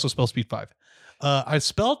guess there's also spell speed 5. A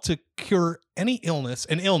spell to cure any illness,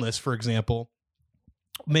 for example,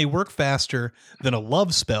 may work faster than a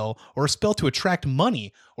love spell or a spell to attract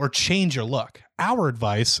money or change your luck. Our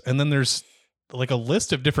advice, and then there's like a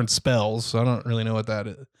list of different spells. So I don't really know what that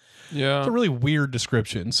is. Yeah, it's a really weird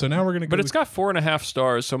description. So now we're gonna. But it's got 4.5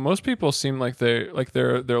 stars, so most people seem like they're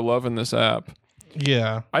loving this app.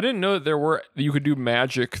 Yeah, I didn't know that you could do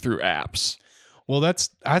magic through apps. Well, that's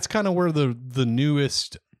kind of where the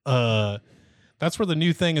newest. That's where the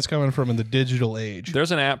new thing is coming from in the digital age.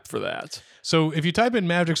 There's an app for that. So if you type in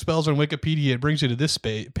magic spells on Wikipedia, it brings you to this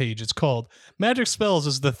page. It's called Magic Spells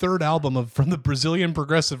is the third album from the Brazilian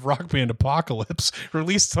progressive rock band Apocalypse,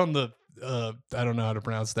 released on the, I don't know how to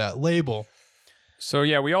pronounce that, label. So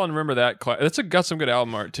yeah, we all remember that. It's got some good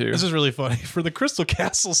album art too. This is really funny. For the Crystal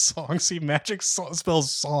Castle song, see Magic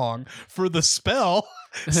Spells song. For the spell,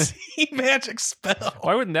 see Magic Spell.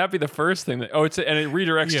 Why wouldn't that be the first thing? And it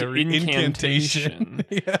redirects to incantation.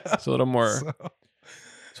 Yeah, it's a little more.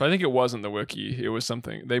 So I think it wasn't the wiki. It was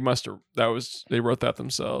something they must have. They wrote that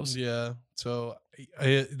themselves. Yeah. So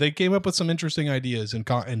they came up with some interesting ideas and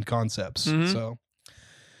concepts. Mm-hmm.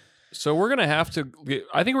 So we're gonna have to.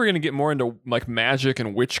 I think we're gonna get more into like magic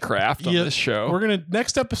and witchcraft on this show.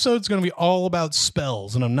 Next episode's gonna be all about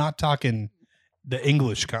spells, and I'm not talking the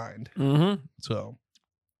English kind. Mm-hmm. So,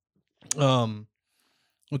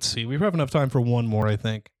 let's see. We have enough time for one more, I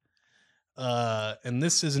think. And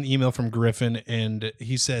this is an email from Griffin, and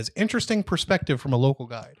he says, "Interesting perspective from a local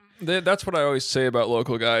guide." That's what I always say about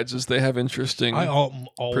local guides is they have interesting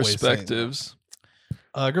perspectives.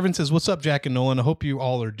 Griffin says, "What's up, Jack and Nolan? I hope you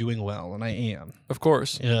all are doing well," and I am. Of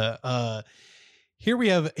course. Yeah. Here we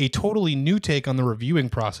have a totally new take on the reviewing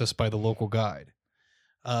process by the local guide.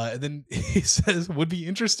 And then he says, would be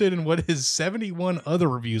interested in what his 71 other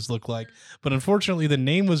reviews look like, but unfortunately the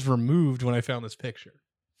name was removed when I found this picture.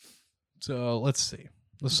 So let's see.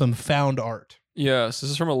 There's some found art. Yes,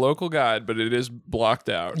 this is from a local guide, but it is blocked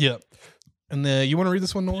out. Yep. And you want to read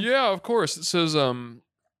this one, Nolan? Yeah, of course. It says 1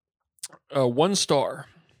 star.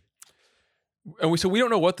 And we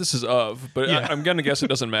don't know what this is of, but yeah. I'm going to guess it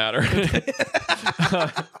doesn't matter.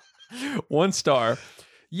 1 star.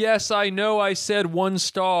 Yes, I know I said 1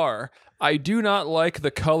 star. I do not like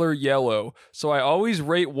the color yellow, so I always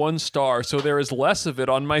rate 1 star so there is less of it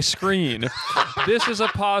on my screen. This is a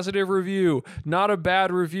positive review, not a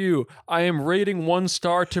bad review. I am rating 1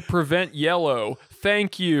 star to prevent yellow.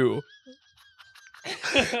 Thank you.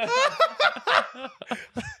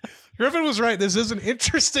 Griffin was right. This is an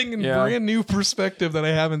interesting and brand new perspective that I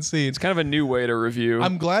haven't seen. It's kind of a new way to review.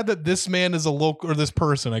 I'm glad that this man is a local, or this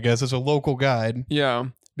person, I guess, is a local guide. Yeah,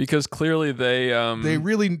 because clearly they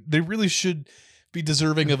really should be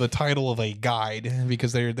deserving of a title of a guide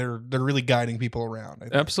because they're really guiding people around.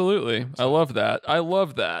 Absolutely, I love that.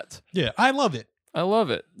 Yeah, I love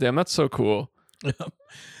it. Damn, that's so cool.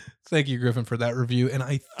 Thank you, Griffin, for that review. And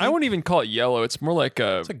I wouldn't even call it yellow. It's more like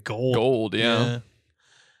it's a gold. Gold, yeah.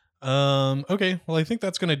 Okay. Well, I think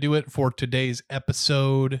that's going to do it for today's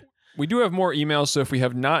episode. We do have more emails, so if we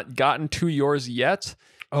have not gotten to yours yet,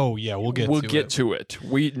 we'll get to it.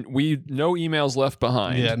 We no emails left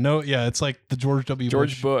behind. Yeah, it's like the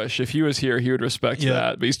George Bush. If he was here, he would respect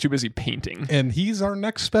that, but he's too busy painting. And he's our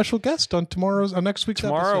next special guest on next week's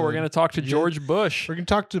episode. Tomorrow we're going to talk to George Bush. We're going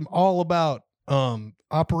to talk to him all about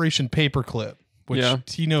Operation Paperclip,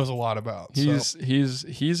 which he knows a lot about.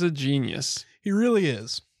 He's a genius. He really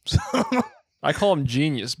is. So I call him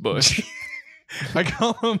Genius Bush. I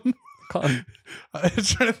call him. I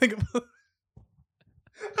was trying to think of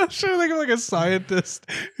like a scientist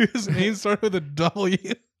whose name started with a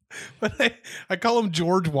W. But I call him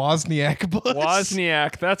George Wozniak Bush.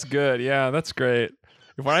 Wozniak, that's good. Yeah, that's great.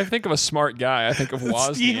 When I think of a smart guy, I think of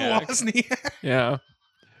Wozniak. Steve Wozniak. Yeah.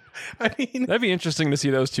 I mean, that'd be interesting to see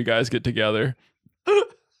those two guys get together.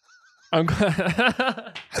 I'm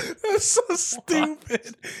glad. That's so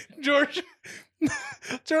stupid. George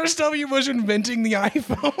W. Bush inventing the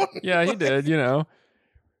iPhone. Yeah, he did, you know.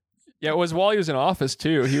 Yeah, it was while he was in office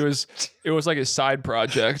too. It was like his side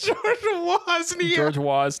project. George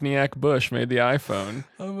Wozniak Bush made the iPhone.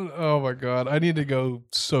 Oh my God. I need to go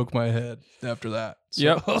soak my head after that. So.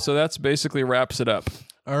 Yep. So that's basically wraps it up.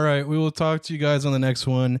 All right. We will talk to you guys on the next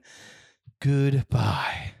one.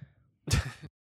 Goodbye.